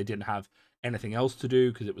because they didn't have anything else to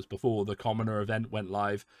do, because it was before the commoner event went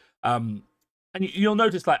live. And you'll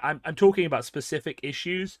notice, like, I'm talking about specific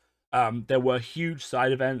issues. There were huge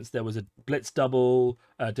side events. There was a Blitz double,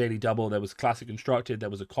 daily double. There was Classic Constructed.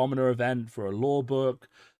 There was a commoner event for a law book.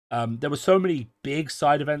 There were so many big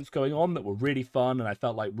side events going on that were really fun, and I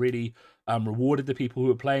felt like really rewarded the people who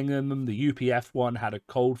were playing in them. The UPF one had a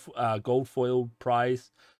gold foil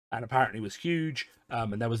prize, and apparently was huge.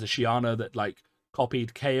 And there was a Shiana that like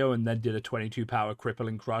copied KO and then did a 22 power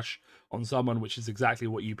crippling crush on someone, which is exactly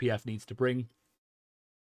what UPF needs to bring.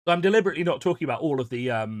 So I'm deliberately not talking about all of the,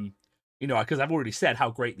 you know, because I've already said how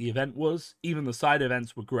great the event was. Even the side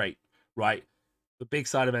events were great, right? The big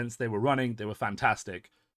side events they were running, they were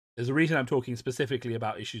fantastic. There's a reason I'm talking specifically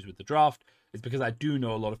about issues with the draft. It's because I do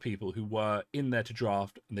know a lot of people who were in there to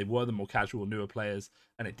draft, and they were the more casual, newer players,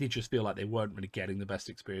 and it did just feel like they weren't really getting the best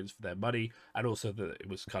experience for their money, and also that it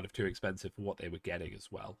was kind of too expensive for what they were getting as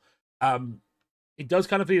well. It does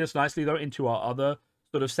kind of lead us nicely, though, into our other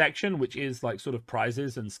sort of section, which is like sort of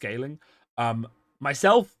prizes and scaling.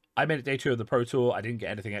 Myself, I made it day 2 of the Pro Tour. I didn't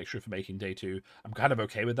get anything extra for making day 2. I'm kind of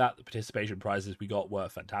okay with that. The participation prizes we got were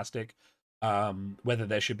fantastic. Whether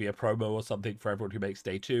there should be a promo or something for everyone who makes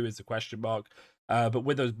day 2 is a question mark. But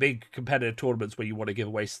with those big competitive tournaments where you want to give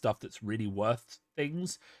away stuff that's really worth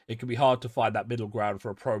things, it can be hard to find that middle ground for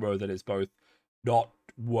a promo that is both not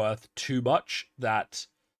worth too much, that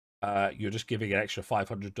you're just giving an extra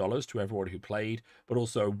 $500 to everyone who played, but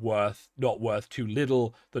also not worth too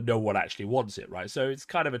little that no one actually wants it, right? So it's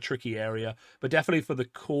kind of a tricky area, but definitely for the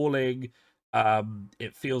calling,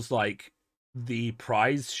 it feels like the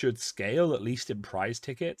prize should scale, at least in prize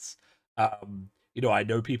tickets. You know, I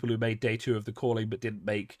know people who made day 2 of the calling but didn't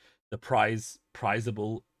make the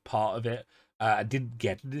prizeable part of it, and didn't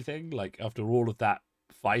get anything. Like, after all of that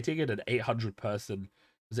fighting in an 800 person,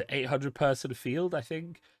 was it 800 person field, I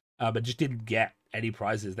think, but just didn't get any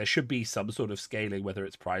prizes, there should be some sort of scaling, whether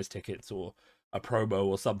it's prize tickets or a promo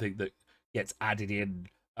or something that gets added in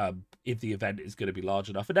if the event is going to be large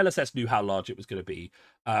enough. And LSS knew how large it was going to be.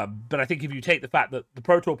 But I think if you take the fact that the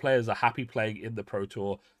Pro Tour players are happy playing in the Pro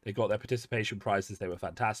Tour, they got their participation prizes, they were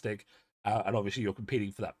fantastic. And obviously you're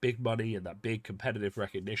competing for that big money and that big competitive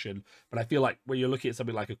recognition. But I feel like when you're looking at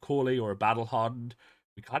something like a Calling or a Battle Hardened,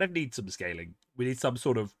 we kind of need some scaling. We need some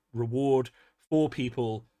sort of reward for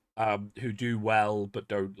people who do well but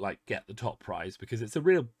don't like get the top prize, because it's a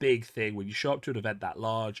real big thing when you show up to an event that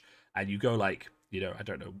large and you go like, I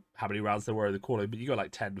don't know how many rounds there were in the Calling, but you go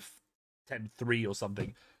like 10-3 or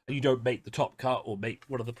something, and you don't make the top cut or make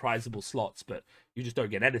one of the prizable slots, but you just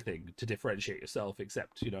don't get anything to differentiate yourself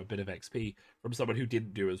except, a bit of XP from someone who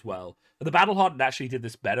didn't do as well. And the Battle Hardened actually did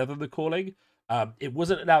this better than the Calling. It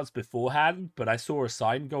wasn't announced beforehand, but I saw a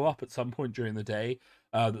sign go up at some point during the day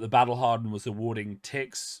that the Battle Hardened was awarding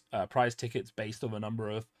prize tickets based on the number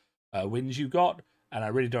of wins you got. And I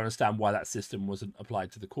really don't understand why that system wasn't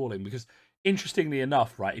applied to the Calling, because interestingly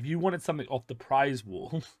enough, right, if you wanted something off the prize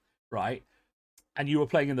wall, right, and you were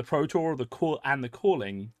playing in the Pro Tour or the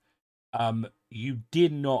Calling, you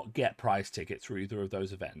did not get prize tickets for either of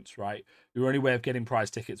those events, right? Your only way of getting prize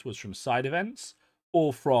tickets was from side events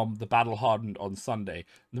or from the Battle Hardened on Sunday,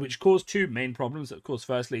 which caused two main problems. Of course,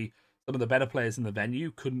 firstly, some of the better players in the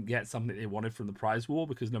venue couldn't get something they wanted from the prize wall,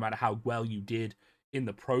 because no matter how well you did in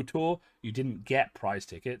the Pro Tour, you didn't get prize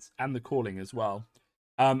tickets, and the Calling as well.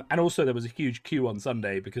 And also there was a huge queue on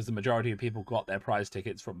Sunday because the majority of people got their prize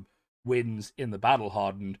tickets from wins in the Battle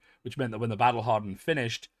Hardened, which meant that when the Battle Hardened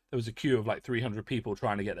finished, there was a queue of like 300 people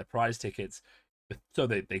trying to get their prize tickets so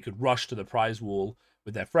that they could rush to the prize wall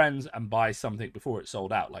with their friends and buy something before it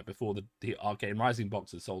sold out, like before the Arcane Rising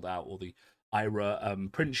boxes sold out or the Ira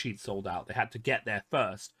print sheet sold out. They had to get there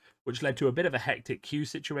first, which led to a bit of a hectic queue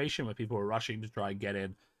situation where people were rushing to try and get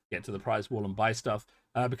to the prize wall and buy stuff,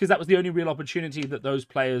 because that was the only real opportunity that those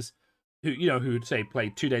players who'd say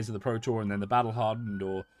played 2 days of the Pro Tour and then the Battle Hardened,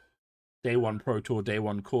 or day one Pro Tour, day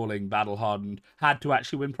one Calling, Battle Hardened, had to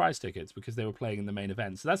actually win prize tickets because they were playing in the main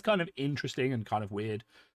event. So that's kind of interesting and kind of weird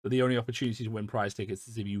that the only opportunity to win prize tickets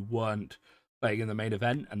is if you weren't playing in the main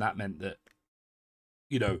event, and that meant that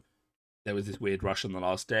there was this weird rush on the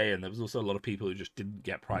last day, and there was also a lot of people who just didn't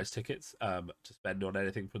get prize tickets to spend on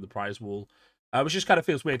anything from the prize wall, which just kind of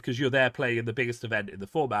feels weird because you're there playing in the biggest event in the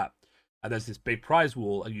format, and there's this big prize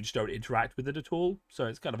wall, and you just don't interact with it at all. So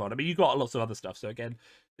it's kind of odd. I mean, you got lots of other stuff. So again,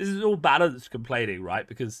 this is all balanced complaining, right?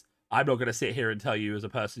 Because I'm not going to sit here and tell you, as a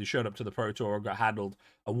person who showed up to the Pro Tour and got handled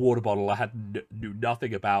a water bottle I knew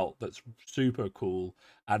nothing about, that's super cool,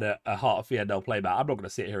 and a Heart of Fiendel playmat. I'm not going to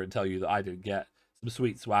sit here and tell you that I didn't get some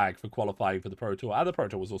sweet swag for qualifying for the Pro Tour, and the Pro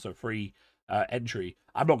Tour was also free entry.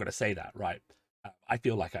 I'm not going to say that, right? I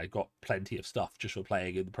feel like I got plenty of stuff just for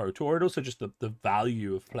playing in the Pro Tour, and also just the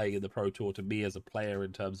value of playing in the Pro Tour to me as a player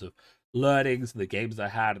in terms of learnings and the games I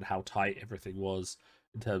had and how tight everything was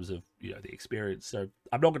in terms of the experience. So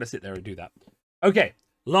I'm not going to sit there and do that. Okay,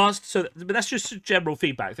 but that's just general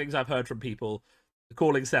feedback, things I've heard from people. The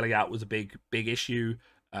Calling selling out was a big issue.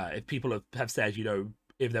 If people have said,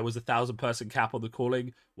 if there was 1,000-person cap on the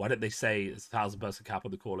Calling, why don't they say it's 1,000-person cap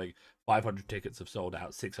on the Calling? 500 tickets have sold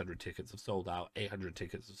out, 600 tickets have sold out, 800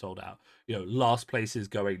 tickets have sold out. Last place is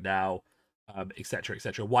going now, etc.,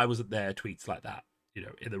 etc. Why wasn't there tweets like that?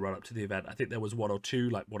 In the run up to the event, I think there was one or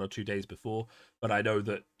two days before, but I know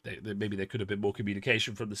that maybe there could have been more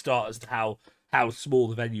communication from the start as to how small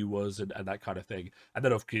the venue was and that kind of thing. And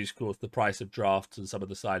then of course the price of drafts and some of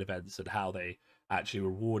the side events and how they actually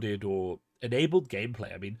rewarded or enabled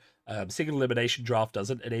gameplay. I mean, single elimination draft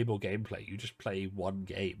doesn't enable gameplay. You just play one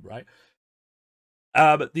game, right?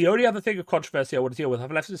 The only other thing of controversy I want to deal with, I've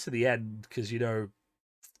left this to the end because I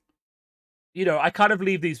kind of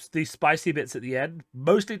leave these spicy bits at the end,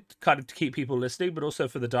 mostly kind of to keep people listening, but also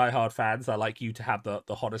for the diehard fans. I like you to have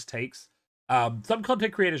the hottest takes. Some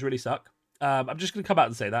content creators really suck. I'm just going to come out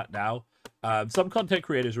and say that now. Some content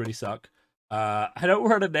creators really suck. I don't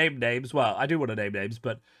want to name names. Well, I do want to name names,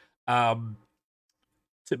 but to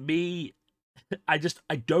me, I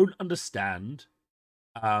don't understand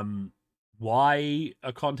why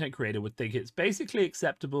a content creator would think it's basically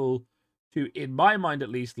acceptable to, in my mind at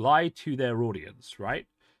least, lie to their audience, right?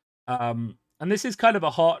 And this is kind of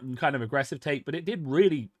a hot and kind of aggressive take, but it did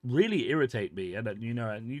really, really irritate me. And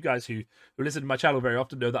and you guys who listen to my channel very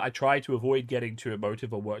often know that I try to avoid getting too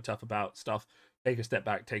emotive or worked up about stuff. Take a step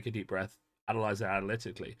back, take a deep breath, analyze it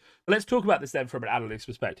analytically. But let's talk about this then from an analytics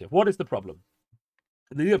perspective. What is the problem?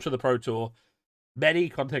 Leading up to the Pro Tour, many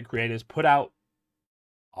content creators put out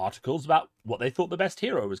articles about what they thought the best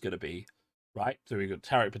hero was going to be. right? So we got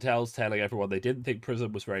Tarek Patel's telling everyone they didn't think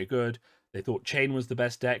Prism was very good. They thought Chain was the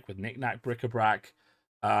best deck with Knick-Knack, Bric-a-Brac,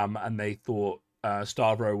 and they thought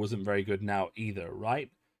Stavro wasn't very good now either, right?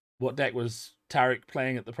 What deck was Tarek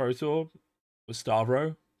playing at the Pro Tour? Was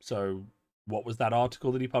Stavro. So what was that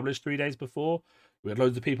article that he published 3 days before? We had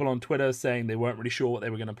loads of people on Twitter saying they weren't really sure what they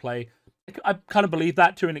were going to play. I kind of believe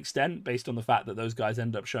that to an extent, based on the fact that those guys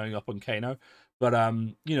end up showing up on Kano. But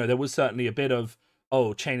you know, there was certainly a bit of,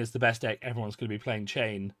 oh, Chain is the best deck, everyone's going to be playing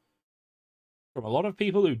Chain, from a lot of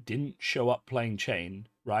people who didn't show up playing Chain,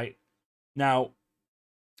 right? Now,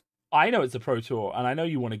 I know it's a Pro Tour, and I know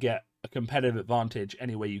you want to get a competitive advantage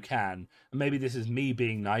any way you can. And maybe this is me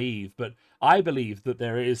being naive, but I believe that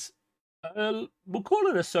there is, we'll call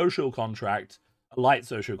it a social contract, a light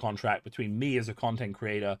social contract between me as a content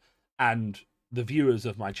creator and the viewers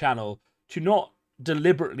of my channel to not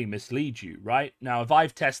deliberately mislead you, right? Now, if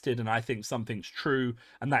I've tested and I think something's true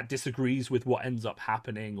and that disagrees with what ends up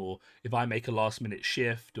happening, or if I make a last minute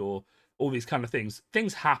shift, or all these kind of things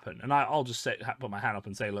happen, and I'll just put my hand up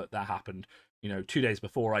and say, look, that happened, you know, 2 days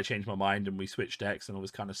before I changed my mind and we switched decks and all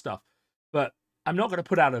this kind of stuff. But I'm not going to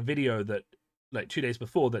put out a video that, like, 2 days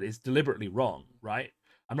before that is deliberately wrong, right?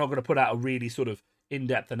 I'm not going to put out a really sort of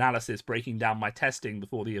in-depth analysis breaking down my testing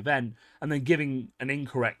before the event and then giving an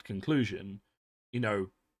incorrect conclusion, you know,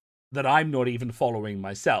 that I'm not even following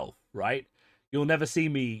myself, right? You'll never see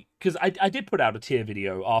me, because I did put out a tier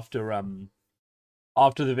video after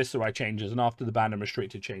the Viserai changes and after the banned and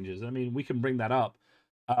restricted changes. I mean, we can bring that up.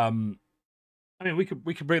 We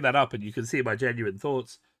could bring that up, and you can see my genuine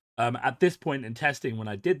thoughts. At this point in testing, when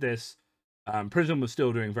I did this, Prism was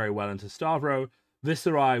still doing very well into Stavro.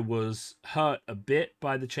 Viserai was hurt a bit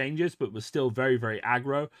by the changes, but was still very, very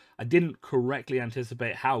aggro. I didn't correctly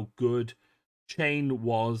anticipate how good Chain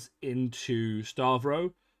was into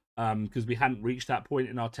Stavro, because we hadn't reached that point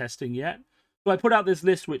in our testing yet. So I put out this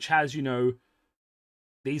list which has, you know,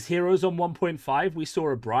 these heroes on 1.5. We saw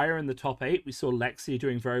a Briar in the top 8. We saw Lexi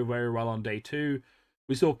doing very, very well on day 2.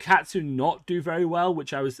 We saw Katsu not do very well,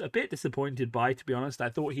 which I was a bit disappointed by, to be honest. I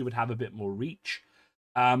thought he would have a bit more reach.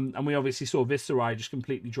 And we obviously saw Viserai just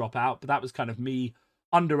completely drop out, but that was kind of me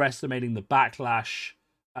underestimating the backlash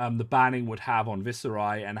the banning would have on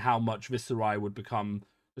Viserai and how much Viserai would become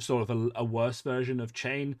sort of a worse version of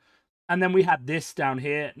Chain. And then we had this down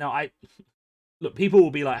here. Now, look, people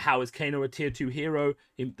will be like, how is Kano a tier 2 hero?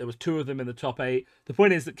 There was 2 of them in the top 8. The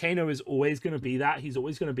point is that Kano is always going to be that. He's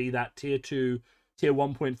always going to be that tier 2, tier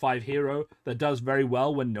 1.5 hero that does very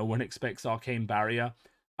well when no one expects Arcane Barrier,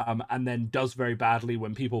 and then does very badly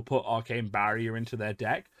when people put Arcane Barrier into their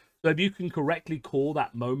deck. So if you can correctly call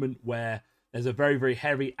that moment where there's a very, very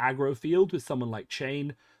heavy aggro field with someone like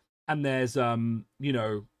Chain, and there's, you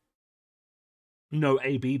know, no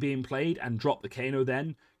AB being played, and drop the Kano,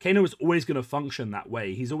 then Kano is always going to function that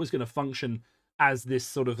way. He's always going to function as this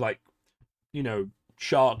sort of, like, you know,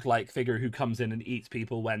 shark-like figure who comes in and eats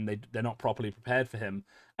people when they're not properly prepared for him.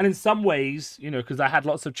 And in some ways, you know, because I had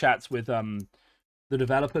lots of chats with the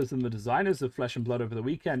developers and the designers of Flesh and Blood over the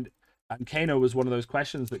weekend, and Kano was one of those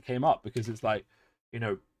questions that came up, because it's like, you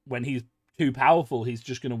know, when he's too powerful, he's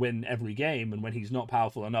just going to win every game, and when he's not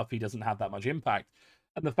powerful enough, he doesn't have that much impact.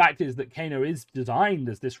 And the fact is that Kano is designed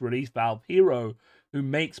as this release valve hero who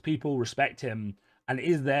makes people respect him and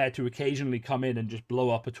is there to occasionally come in and just blow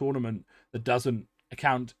up a tournament that doesn't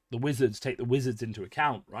take the Wizards into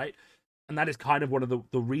account, right? And that is kind of one of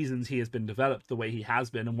the reasons he has been developed the way he has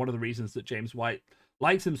been, and one of the reasons that James White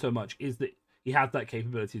likes him so much is that he has that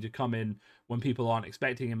capability to come in when people aren't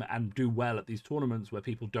expecting him and do well at these tournaments where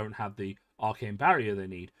people don't have the arcane barrier they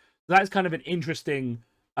need. So that's kind of an interesting,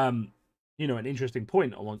 you know, an interesting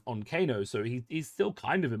point on Kano. So he's still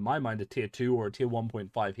kind of, in my mind, a tier 2 or a tier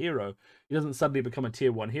 1.5 hero. He doesn't suddenly become a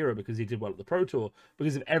tier 1 hero because he did well at the Pro Tour,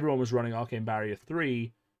 because if everyone was running arcane barrier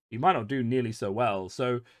 3, he might not do nearly so well.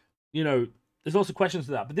 So, you know, there's also questions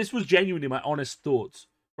to that. But this was genuinely my honest thoughts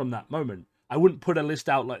from that moment. I wouldn't put a list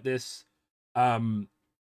out like this, you know,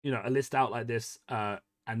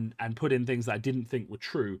 and put in things that I didn't think were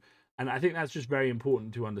true. And I think that's just very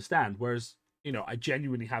important to understand. Whereas, you know, I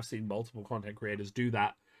genuinely have seen multiple content creators do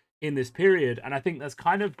that in this period. And I think that's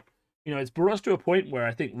kind of, you know, it's brought us to a point where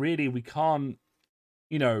I think really we can't,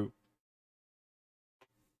 you know,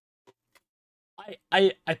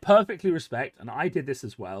 I perfectly respect, and I did this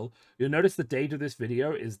as well. You'll notice the date of this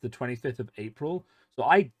video is the 25th of April. So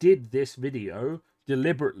I did this video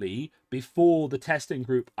deliberately before the testing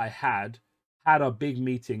group I had a big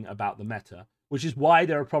meeting about the meta, which is why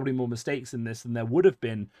there are probably more mistakes in this than there would have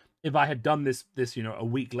been if I had done this, you know, a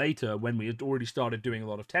week later when we had already started doing a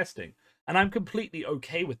lot of testing. And I'm completely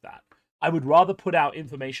okay with that. I would rather put out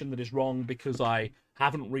information that is wrong because I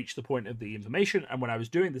haven't reached the point of the information. And when I was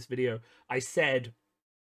doing this video, I said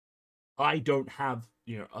I don't have,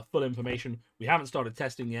 a full information. We haven't started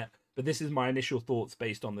testing yet, but this is my initial thoughts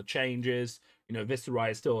based on the changes.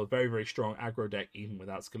 Viserai is still a very, very strong aggro deck, even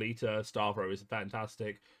without Skeleta. Stavro is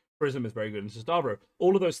fantastic. Prism is very good into Stavro.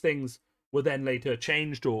 All of those things were then later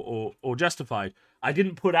changed or justified. I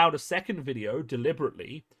didn't put out a second video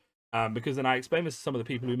deliberately, because then I explained this to some of the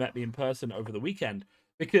people who met me in person over the weekend,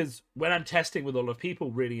 because when I'm testing with a lot of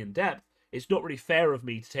people really in depth, it's not really fair of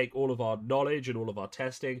me to take all of our knowledge and all of our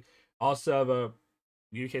testing. Our server,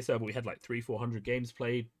 UK server, we had like 300-400 games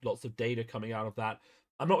played, lots of data coming out of that.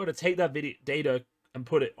 I'm not going to take that data and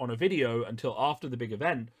put it on a video until after the big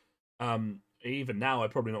event. Even now, I'm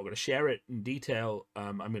probably not going to share it in detail.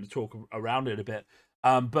 I'm going to talk around it a bit.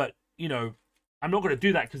 But, I'm not going to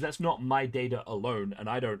do that because that's not my data alone, and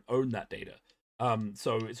I don't own that data.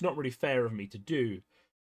 So it's not really fair of me to do.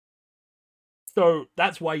 So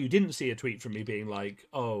that's why you didn't see a tweet from me being like,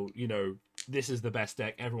 oh, this is the best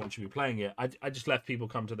deck, everyone should be playing it. I just left people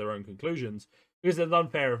come to their own conclusions because it's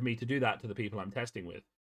unfair of me to do that to the people I'm testing with.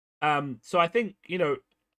 So I think,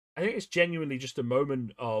 I think it's genuinely just a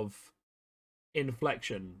moment of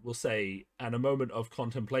inflection, we'll say, and a moment of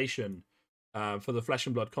contemplation for the Flesh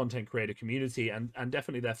and Blood content creator community and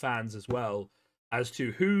definitely their fans as well, as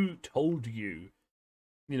to who told you,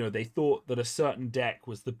 they thought that a certain deck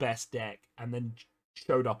was the best deck and then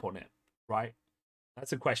showed up on it, right?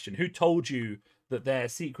 That's a question. Who told you that their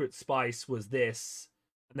secret spice was this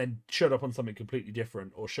and then showed up on something completely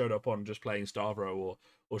different, or showed up on just playing Stavro,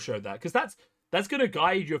 or showed that? Because that's going to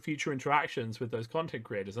guide your future interactions with those content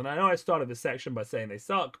creators. And I know I started this section by saying they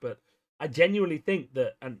suck, but I genuinely think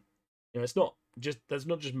that, and that's not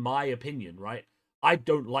just my opinion, right? I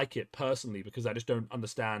don't like it personally because I just don't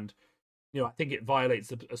understand. I think it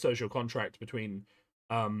violates a social contract between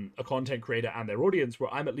a content creator and their audience,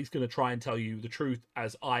 where I'm at least going to try and tell you the truth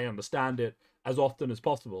as I understand it as often as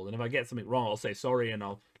possible. And if I get something wrong, I'll say sorry and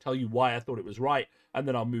I'll tell you why I thought it was right, and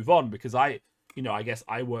then I'll move on, because I guess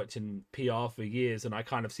I worked in PR for years, and I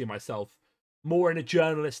kind of see myself more in a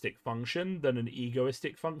journalistic function than an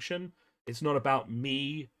egoistic function. It's not about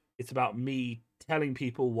me. It's about me telling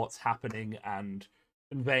people what's happening and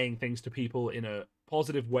conveying things to people in a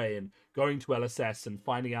positive way, and going to LSS and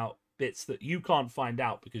finding out bits that you can't find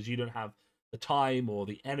out because you don't have the time or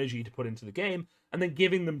the energy to put into the game, and then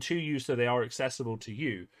giving them to you so they are accessible to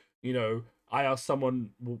you. I asked someone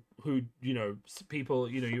who, people,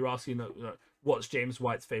 you're asking, what's James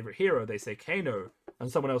White's favorite hero? They say Kano.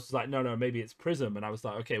 And someone else was like, no, maybe it's Prism. And I was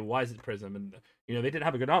like, okay, well, why is it Prism? And, they didn't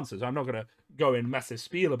have a good answer. So I'm not going to go in massive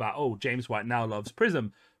spiel about, oh, James White now loves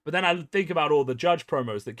Prism. But then I think about all the Judge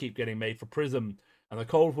promos that keep getting made for Prism, and the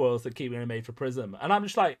Cold Foils that keep getting made for Prism. And I'm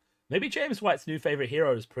just like, maybe James White's new favorite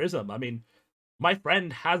hero is Prism. I mean, my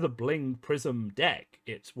friend has a bling Prism deck.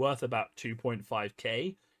 It's worth about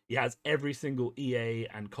 2.5k. He has every single EA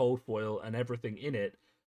and Cold Foil and everything in it.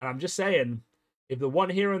 And I'm just saying, if the one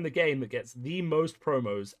hero in the game that gets the most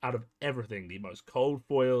promos out of everything, the most Cold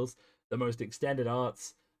Foils, the most extended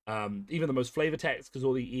arts, even the most flavor text, because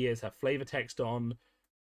all the EAs have flavor text on,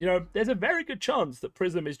 there's a very good chance that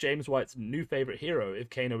Prism is James White's new favorite hero if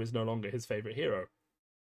Kano is no longer his favorite hero.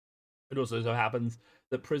 It also so happens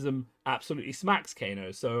that Prism absolutely smacks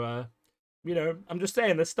Kano. So, I'm just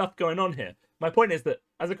saying there's stuff going on here. My point is that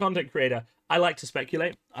as a content creator, I like to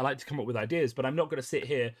speculate. I like to come up with ideas, but I'm not going to sit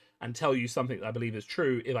here and tell you something that I believe is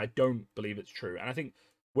true if I don't believe it's true. And I think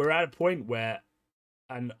we're at a point where,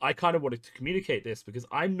 and I kind of wanted to communicate this because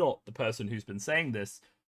I'm not the person who's been saying this.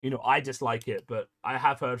 I dislike it, but I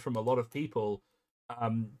have heard from a lot of people,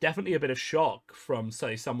 definitely a bit of shock from,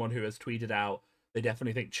 say, someone who has tweeted out they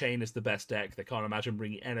definitely think Chain is the best deck. They can't imagine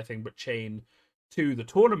bringing anything but Chain to the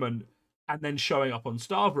tournament and then showing up on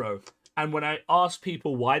Stavro. And when I asked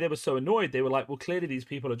people why they were so annoyed, they were like, well, clearly these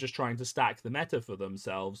people are just trying to stack the meta for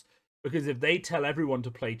themselves. Because if they tell everyone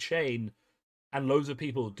to play Chain, and loads of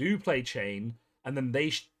people do play Chain, and then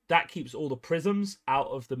that keeps all the prisms out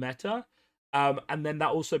of the meta. And then that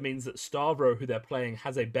also means that Stavro, who they're playing,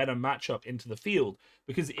 has a better matchup into the field.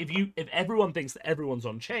 Because if everyone thinks that everyone's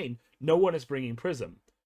on Chain, no one is bringing Prism.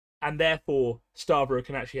 And therefore, Stavro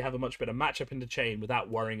can actually have a much better matchup into Chain without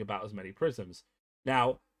worrying about as many Prisms.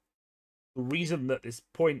 Now, the reason that this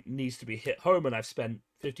point needs to be hit home, and I've spent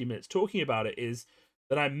 50 minutes talking about it, is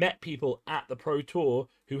that I met people at the Pro Tour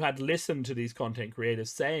who had listened to these content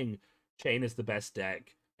creators saying Chain is the best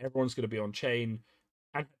deck, everyone's going to be on Chain,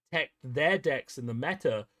 and protect their decks in the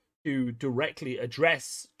meta to directly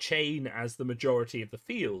address Chain as the majority of the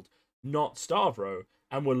field, not Stavro.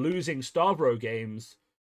 And we're losing Stavro games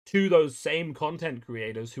to those same content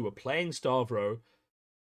creators who were playing Stavro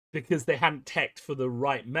because they hadn't teched for the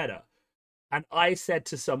right meta. And I said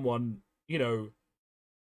to someone, you know,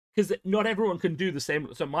 because not everyone can do the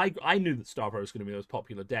same. So I knew that Stavro was going to be the most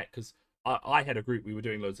popular deck because I had a group, we were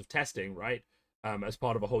doing loads of testing, right? As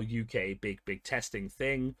part of a whole UK big testing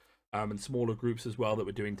thing, and smaller groups as well that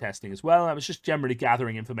were doing testing as well. I was just generally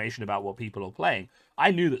gathering information about what people are playing.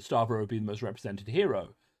 I knew that Stavro would be the most represented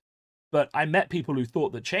hero, but I met people who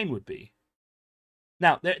thought that Chain would be.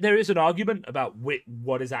 Now, there is an argument about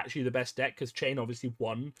what is actually the best deck, because Chain obviously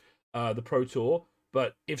won the Pro Tour,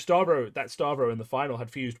 but if Stavro in the final had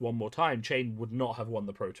fused one more time, Chain would not have won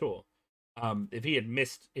the Pro Tour. If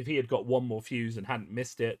he had got one more fuse and hadn't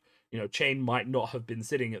missed it, you know, Chain might not have been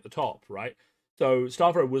sitting at the top, right? So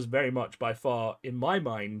Stavro was very much by far, in my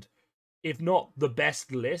mind, if not the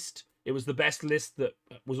best list, it was the best list that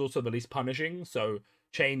was also the least punishing. So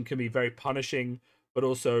Chain can be very punishing, but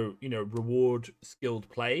also, you know, reward skilled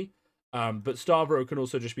play. But Stavro can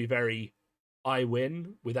also just be very, I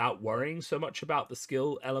win without worrying so much about the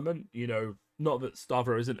skill element. You know, not that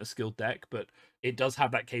Stavro isn't a skilled deck, but it does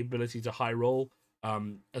have that capability to high roll,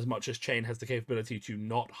 as much as Chain has the capability to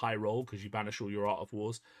not high roll because you banish all your Art of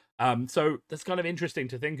Wars. So that's kind of interesting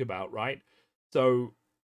to think about, right? So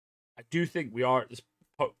I do think we are at this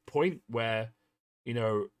point where, you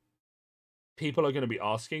know, people are going to be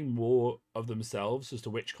asking more of themselves as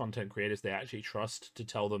to which content creators they actually trust to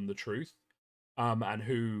tell them the truth, and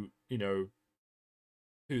who, you know,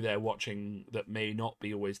 who they're watching that may not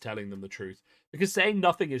be always telling them the truth. Because saying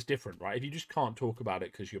nothing is different, right? If you just can't talk about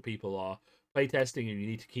it because your people are playtesting and you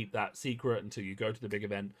need to keep that secret until you go to the big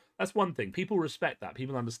event, that's one thing. People respect that.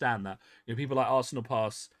 People understand that. You know, people like Arsenal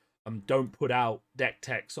Pass don't put out deck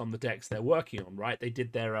techs on the decks they're working on, right? They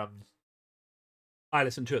did their I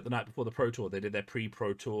listened to it the night before the Pro Tour. They did their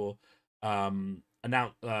pre-Pro Tour like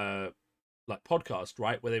podcast,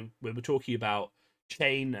 right, where we were talking about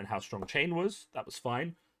Chain and how strong Chain was. That was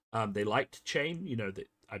fine. They liked Chain. You know, that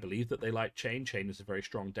I believe that they liked Chain. Chain is a very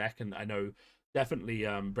strong deck, and I know definitely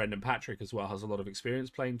Brendan Patrick as well has a lot of experience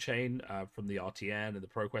playing Chain from the RTN and the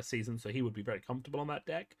ProQuest season, so he would be very comfortable on that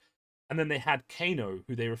deck. And then they had Kano,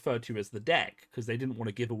 who they referred to as the deck because they didn't want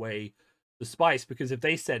to give away the spice, because if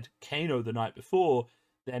they said Kano the night before,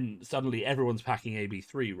 then suddenly everyone's packing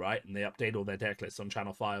AB3, right? And they update all their deck lists on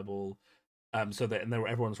Channel Fireball, so that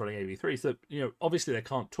everyone's running AB3. So, you know, obviously they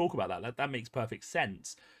can't talk about that. That makes perfect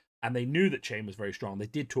sense. And they knew that Chain was very strong. They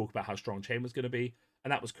did talk about how strong Chain was going to be,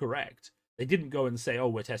 and that was correct. They didn't go and say, "Oh,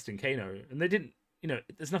 we're testing Kano," and they didn't. You know,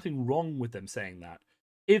 there's nothing wrong with them saying that.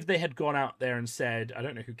 If they had gone out there and said, "I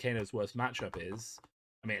don't know who Kano's worst matchup is,"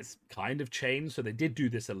 I mean, it's kind of Chain, so they did do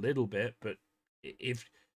this a little bit, but if...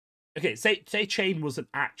 Okay, say Chain wasn't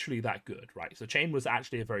actually that good, right? So Chain was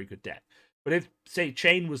actually a very good deck. But if, say,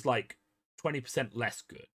 Chain was like 20% less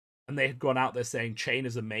good, and they had gone out there saying Chain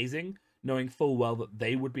is amazing, knowing full well that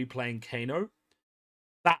they would be playing Kano,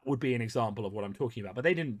 that would be an example of what I'm talking about. But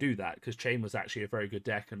they didn't do that, because Chain was actually a very good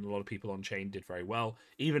deck, and a lot of people on Chain did very well,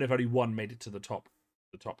 even if only one made it to the top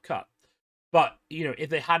cut. But, you know, if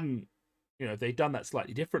they hadn't, you know, if they'd done that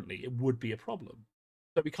slightly differently, it would be a problem.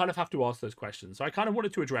 So we kind of have to ask those questions. So I kind of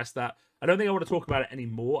wanted to address that. I don't think I want to talk about it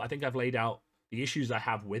anymore. I think I've laid out the issues I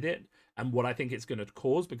have with it and what I think it's going to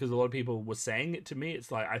cause, because a lot of people were saying it to me.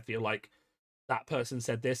 It's like, I feel like that person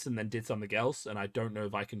said this and then did something else, and I don't know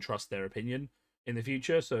if I can trust their opinion in the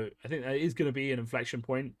future. So I think that is going to be an inflection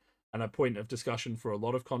point and a point of discussion for a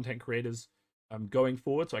lot of content creators going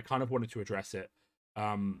forward. So I kind of wanted to address it.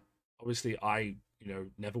 Obviously, I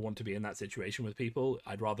never want to be in that situation with people.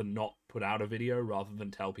 I'd rather not put out a video rather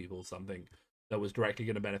than tell people something that was directly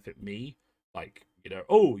going to benefit me. Like,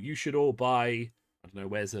 oh, you should all buy, I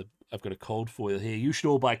don't know, I've got a cold foil here. You should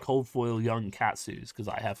all buy cold foil young Katsus because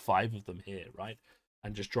I have 5 of them here, right?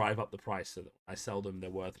 And just drive up the price so that when I sell them, they're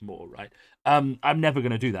worth more, right? I'm never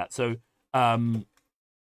going to do that. So, and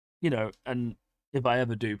if I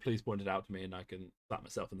ever do, please point it out to me and I can slap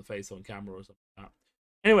myself in the face on camera or something like that.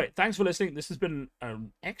 Anyway, thanks for listening. This has been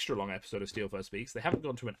an extra long episode of Steelfur Speaks. They haven't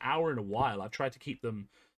gone to an hour in a while. I've tried to keep them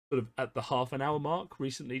sort of at the half-an-hour mark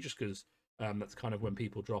recently, just because that's kind of when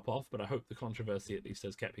people drop off. But I hope the controversy at least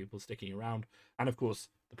has kept people sticking around. And of course,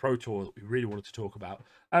 the Pro Tour that we really wanted to talk about.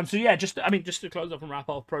 So yeah, just to close up and wrap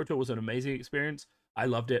up, Pro Tour was an amazing experience. I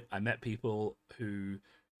loved it. I met people who,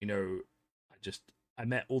 I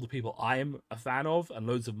met all the people I am a fan of, and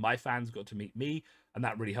loads of my fans got to meet me, and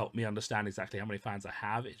that really helped me understand exactly how many fans I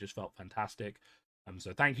have. It just felt fantastic.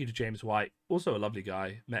 So thank you to James White, also a lovely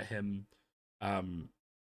guy. Met him a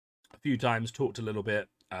few times, talked a little bit.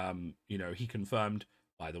 He confirmed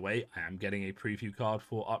by the way, I am getting a preview card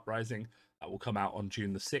for Uprising that will come out on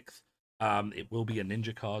June the 6th. It will be a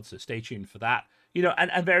ninja card, so stay tuned for that. You know,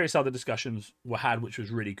 and various other discussions were had, which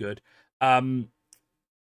was really good. You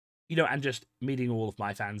know, and just meeting all of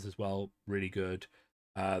my fans as well, really good.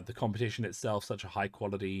 The competition itself, such a high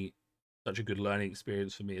quality, such a good learning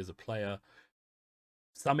experience for me as a player.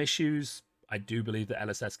 Some issues, I do believe that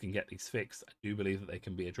LSS can get these fixed. I do believe that they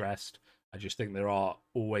can be addressed. I just think there are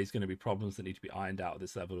always going to be problems that need to be ironed out at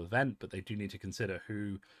this level of event, but they do need to consider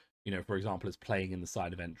who, you know, for example, is playing in the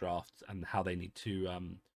side event drafts and how they need to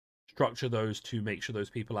structure those to make sure those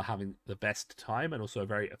people are having the best time and also a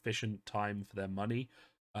very efficient time for their money.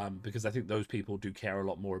 Because I think those people do care a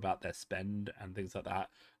lot more about their spend and things like that,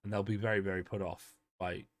 and they'll be very, very put off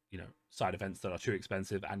by, you know, side events that are too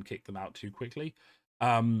expensive and kick them out too quickly.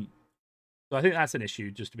 So I think that's an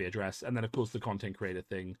issue just to be addressed. And then of course the content creator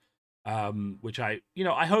thing, which I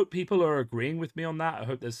hope people are agreeing with me on that. I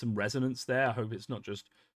hope there's some resonance there. I hope it's not just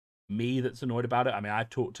me that's annoyed about it. I mean, I've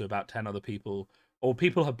talked to about 10 other people, or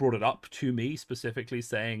people have brought it up to me specifically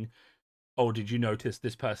saying, oh, did you notice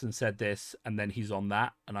this person said this and then he's on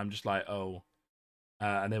that? And I'm just like, oh.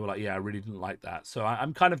 And they were like, yeah, I really didn't like that. So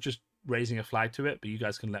I'm kind of just raising a flag to it, but you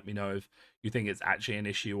guys can let me know if you think it's actually an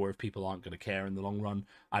issue or if people aren't going to care in the long run.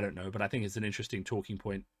 I don't know, but I think it's an interesting talking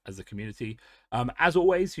point as a community. As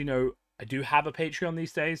always, you know, I do have a Patreon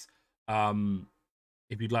these days.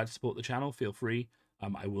 If you'd like to support the channel, feel free.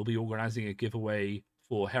 I will be organizing a giveaway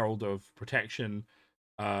for Herald of Protection,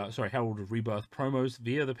 Herald of Rebirth promos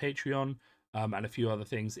via the Patreon, and a few other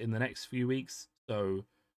things in the next few weeks. So,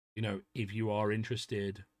 you know, if you are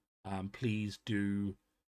interested, please do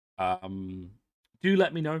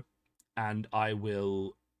let me know, and I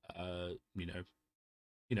will, or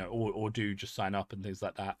do just sign up and things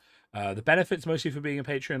like that. The benefits mostly for being a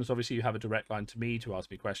Patreon is obviously you have a direct line to me to ask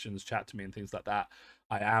me questions, chat to me, and things like that.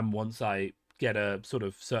 I am, once I get a sort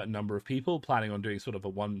of certain number of people, planning on doing sort of a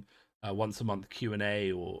once a month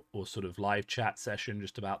Q&A or sort of live chat session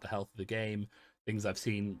just about the health of the game, things I've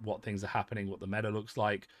seen, what things are happening, what the meta looks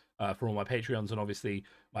like for all my Patreons. And obviously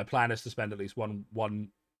my plan is to spend at least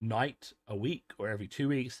one night a week or every 2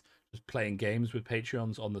 weeks just playing games with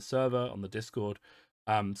Patreons on the server, on the Discord.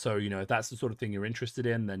 So, you know, if that's the sort of thing you're interested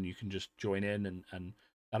in, then you can just join in and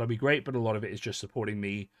that'll be great. But a lot of it is just supporting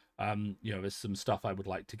me. You know, there's some stuff I would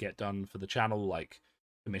like to get done for the channel, like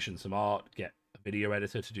commission some art, get a video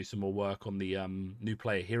editor to do some more work on the new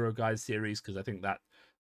player hero guides series, because I think that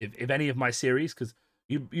if any of my series, because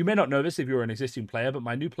you may not know this if you're an existing player, but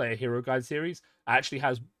my new player hero guide series actually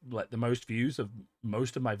has like the most views of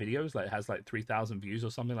most of my videos. Like it has like 3,000 views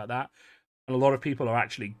or something like that. And a lot of people are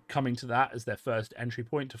actually coming to that as their first entry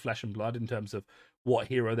point to Flesh and Blood in terms of what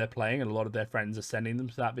hero they're playing, and a lot of their friends are sending them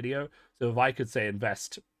to that video. So if I could say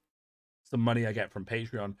invest some money I get from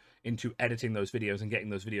Patreon into editing those videos and getting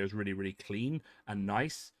those videos really, really clean and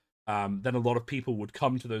nice, then a lot of people would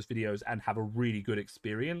come to those videos and have a really good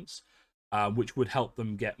experience, which would help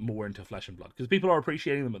them get more into Flesh and Blood, because people are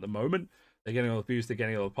appreciating them at the moment. They're getting all the views, they're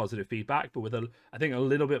getting all the positive feedback, but with I think a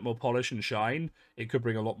little bit more polish and shine, it could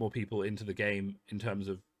bring a lot more people into the game in terms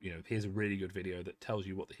of, you know, here's a really good video that tells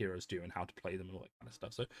you what the heroes do and how to play them and all that kind of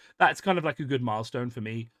stuff. So that's kind of like a good milestone for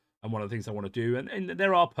me and one of the things I want to do. And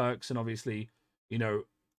there are perks, and obviously, you know,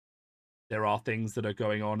 there are things that are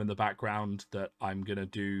going on in the background that I'm going to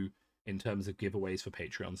do in terms of giveaways for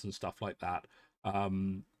Patreons and stuff like that.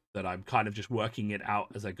 That I'm kind of just working it out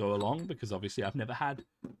as I go along, because obviously I've never had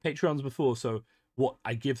Patreons before. So what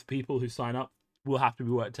I give people who sign up will have to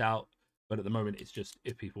be worked out. But at the moment, it's just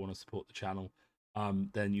if people want to support the channel,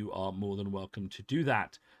 then you are more than welcome to do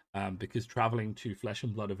that. Because traveling to Flesh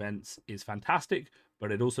and Blood events is fantastic,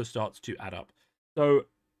 but it also starts to add up. So,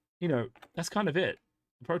 you know, that's kind of it.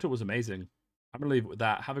 The Pro Tour was amazing. I'm going to leave it with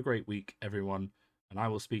that. Have a great week, everyone, and I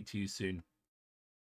will speak to you soon.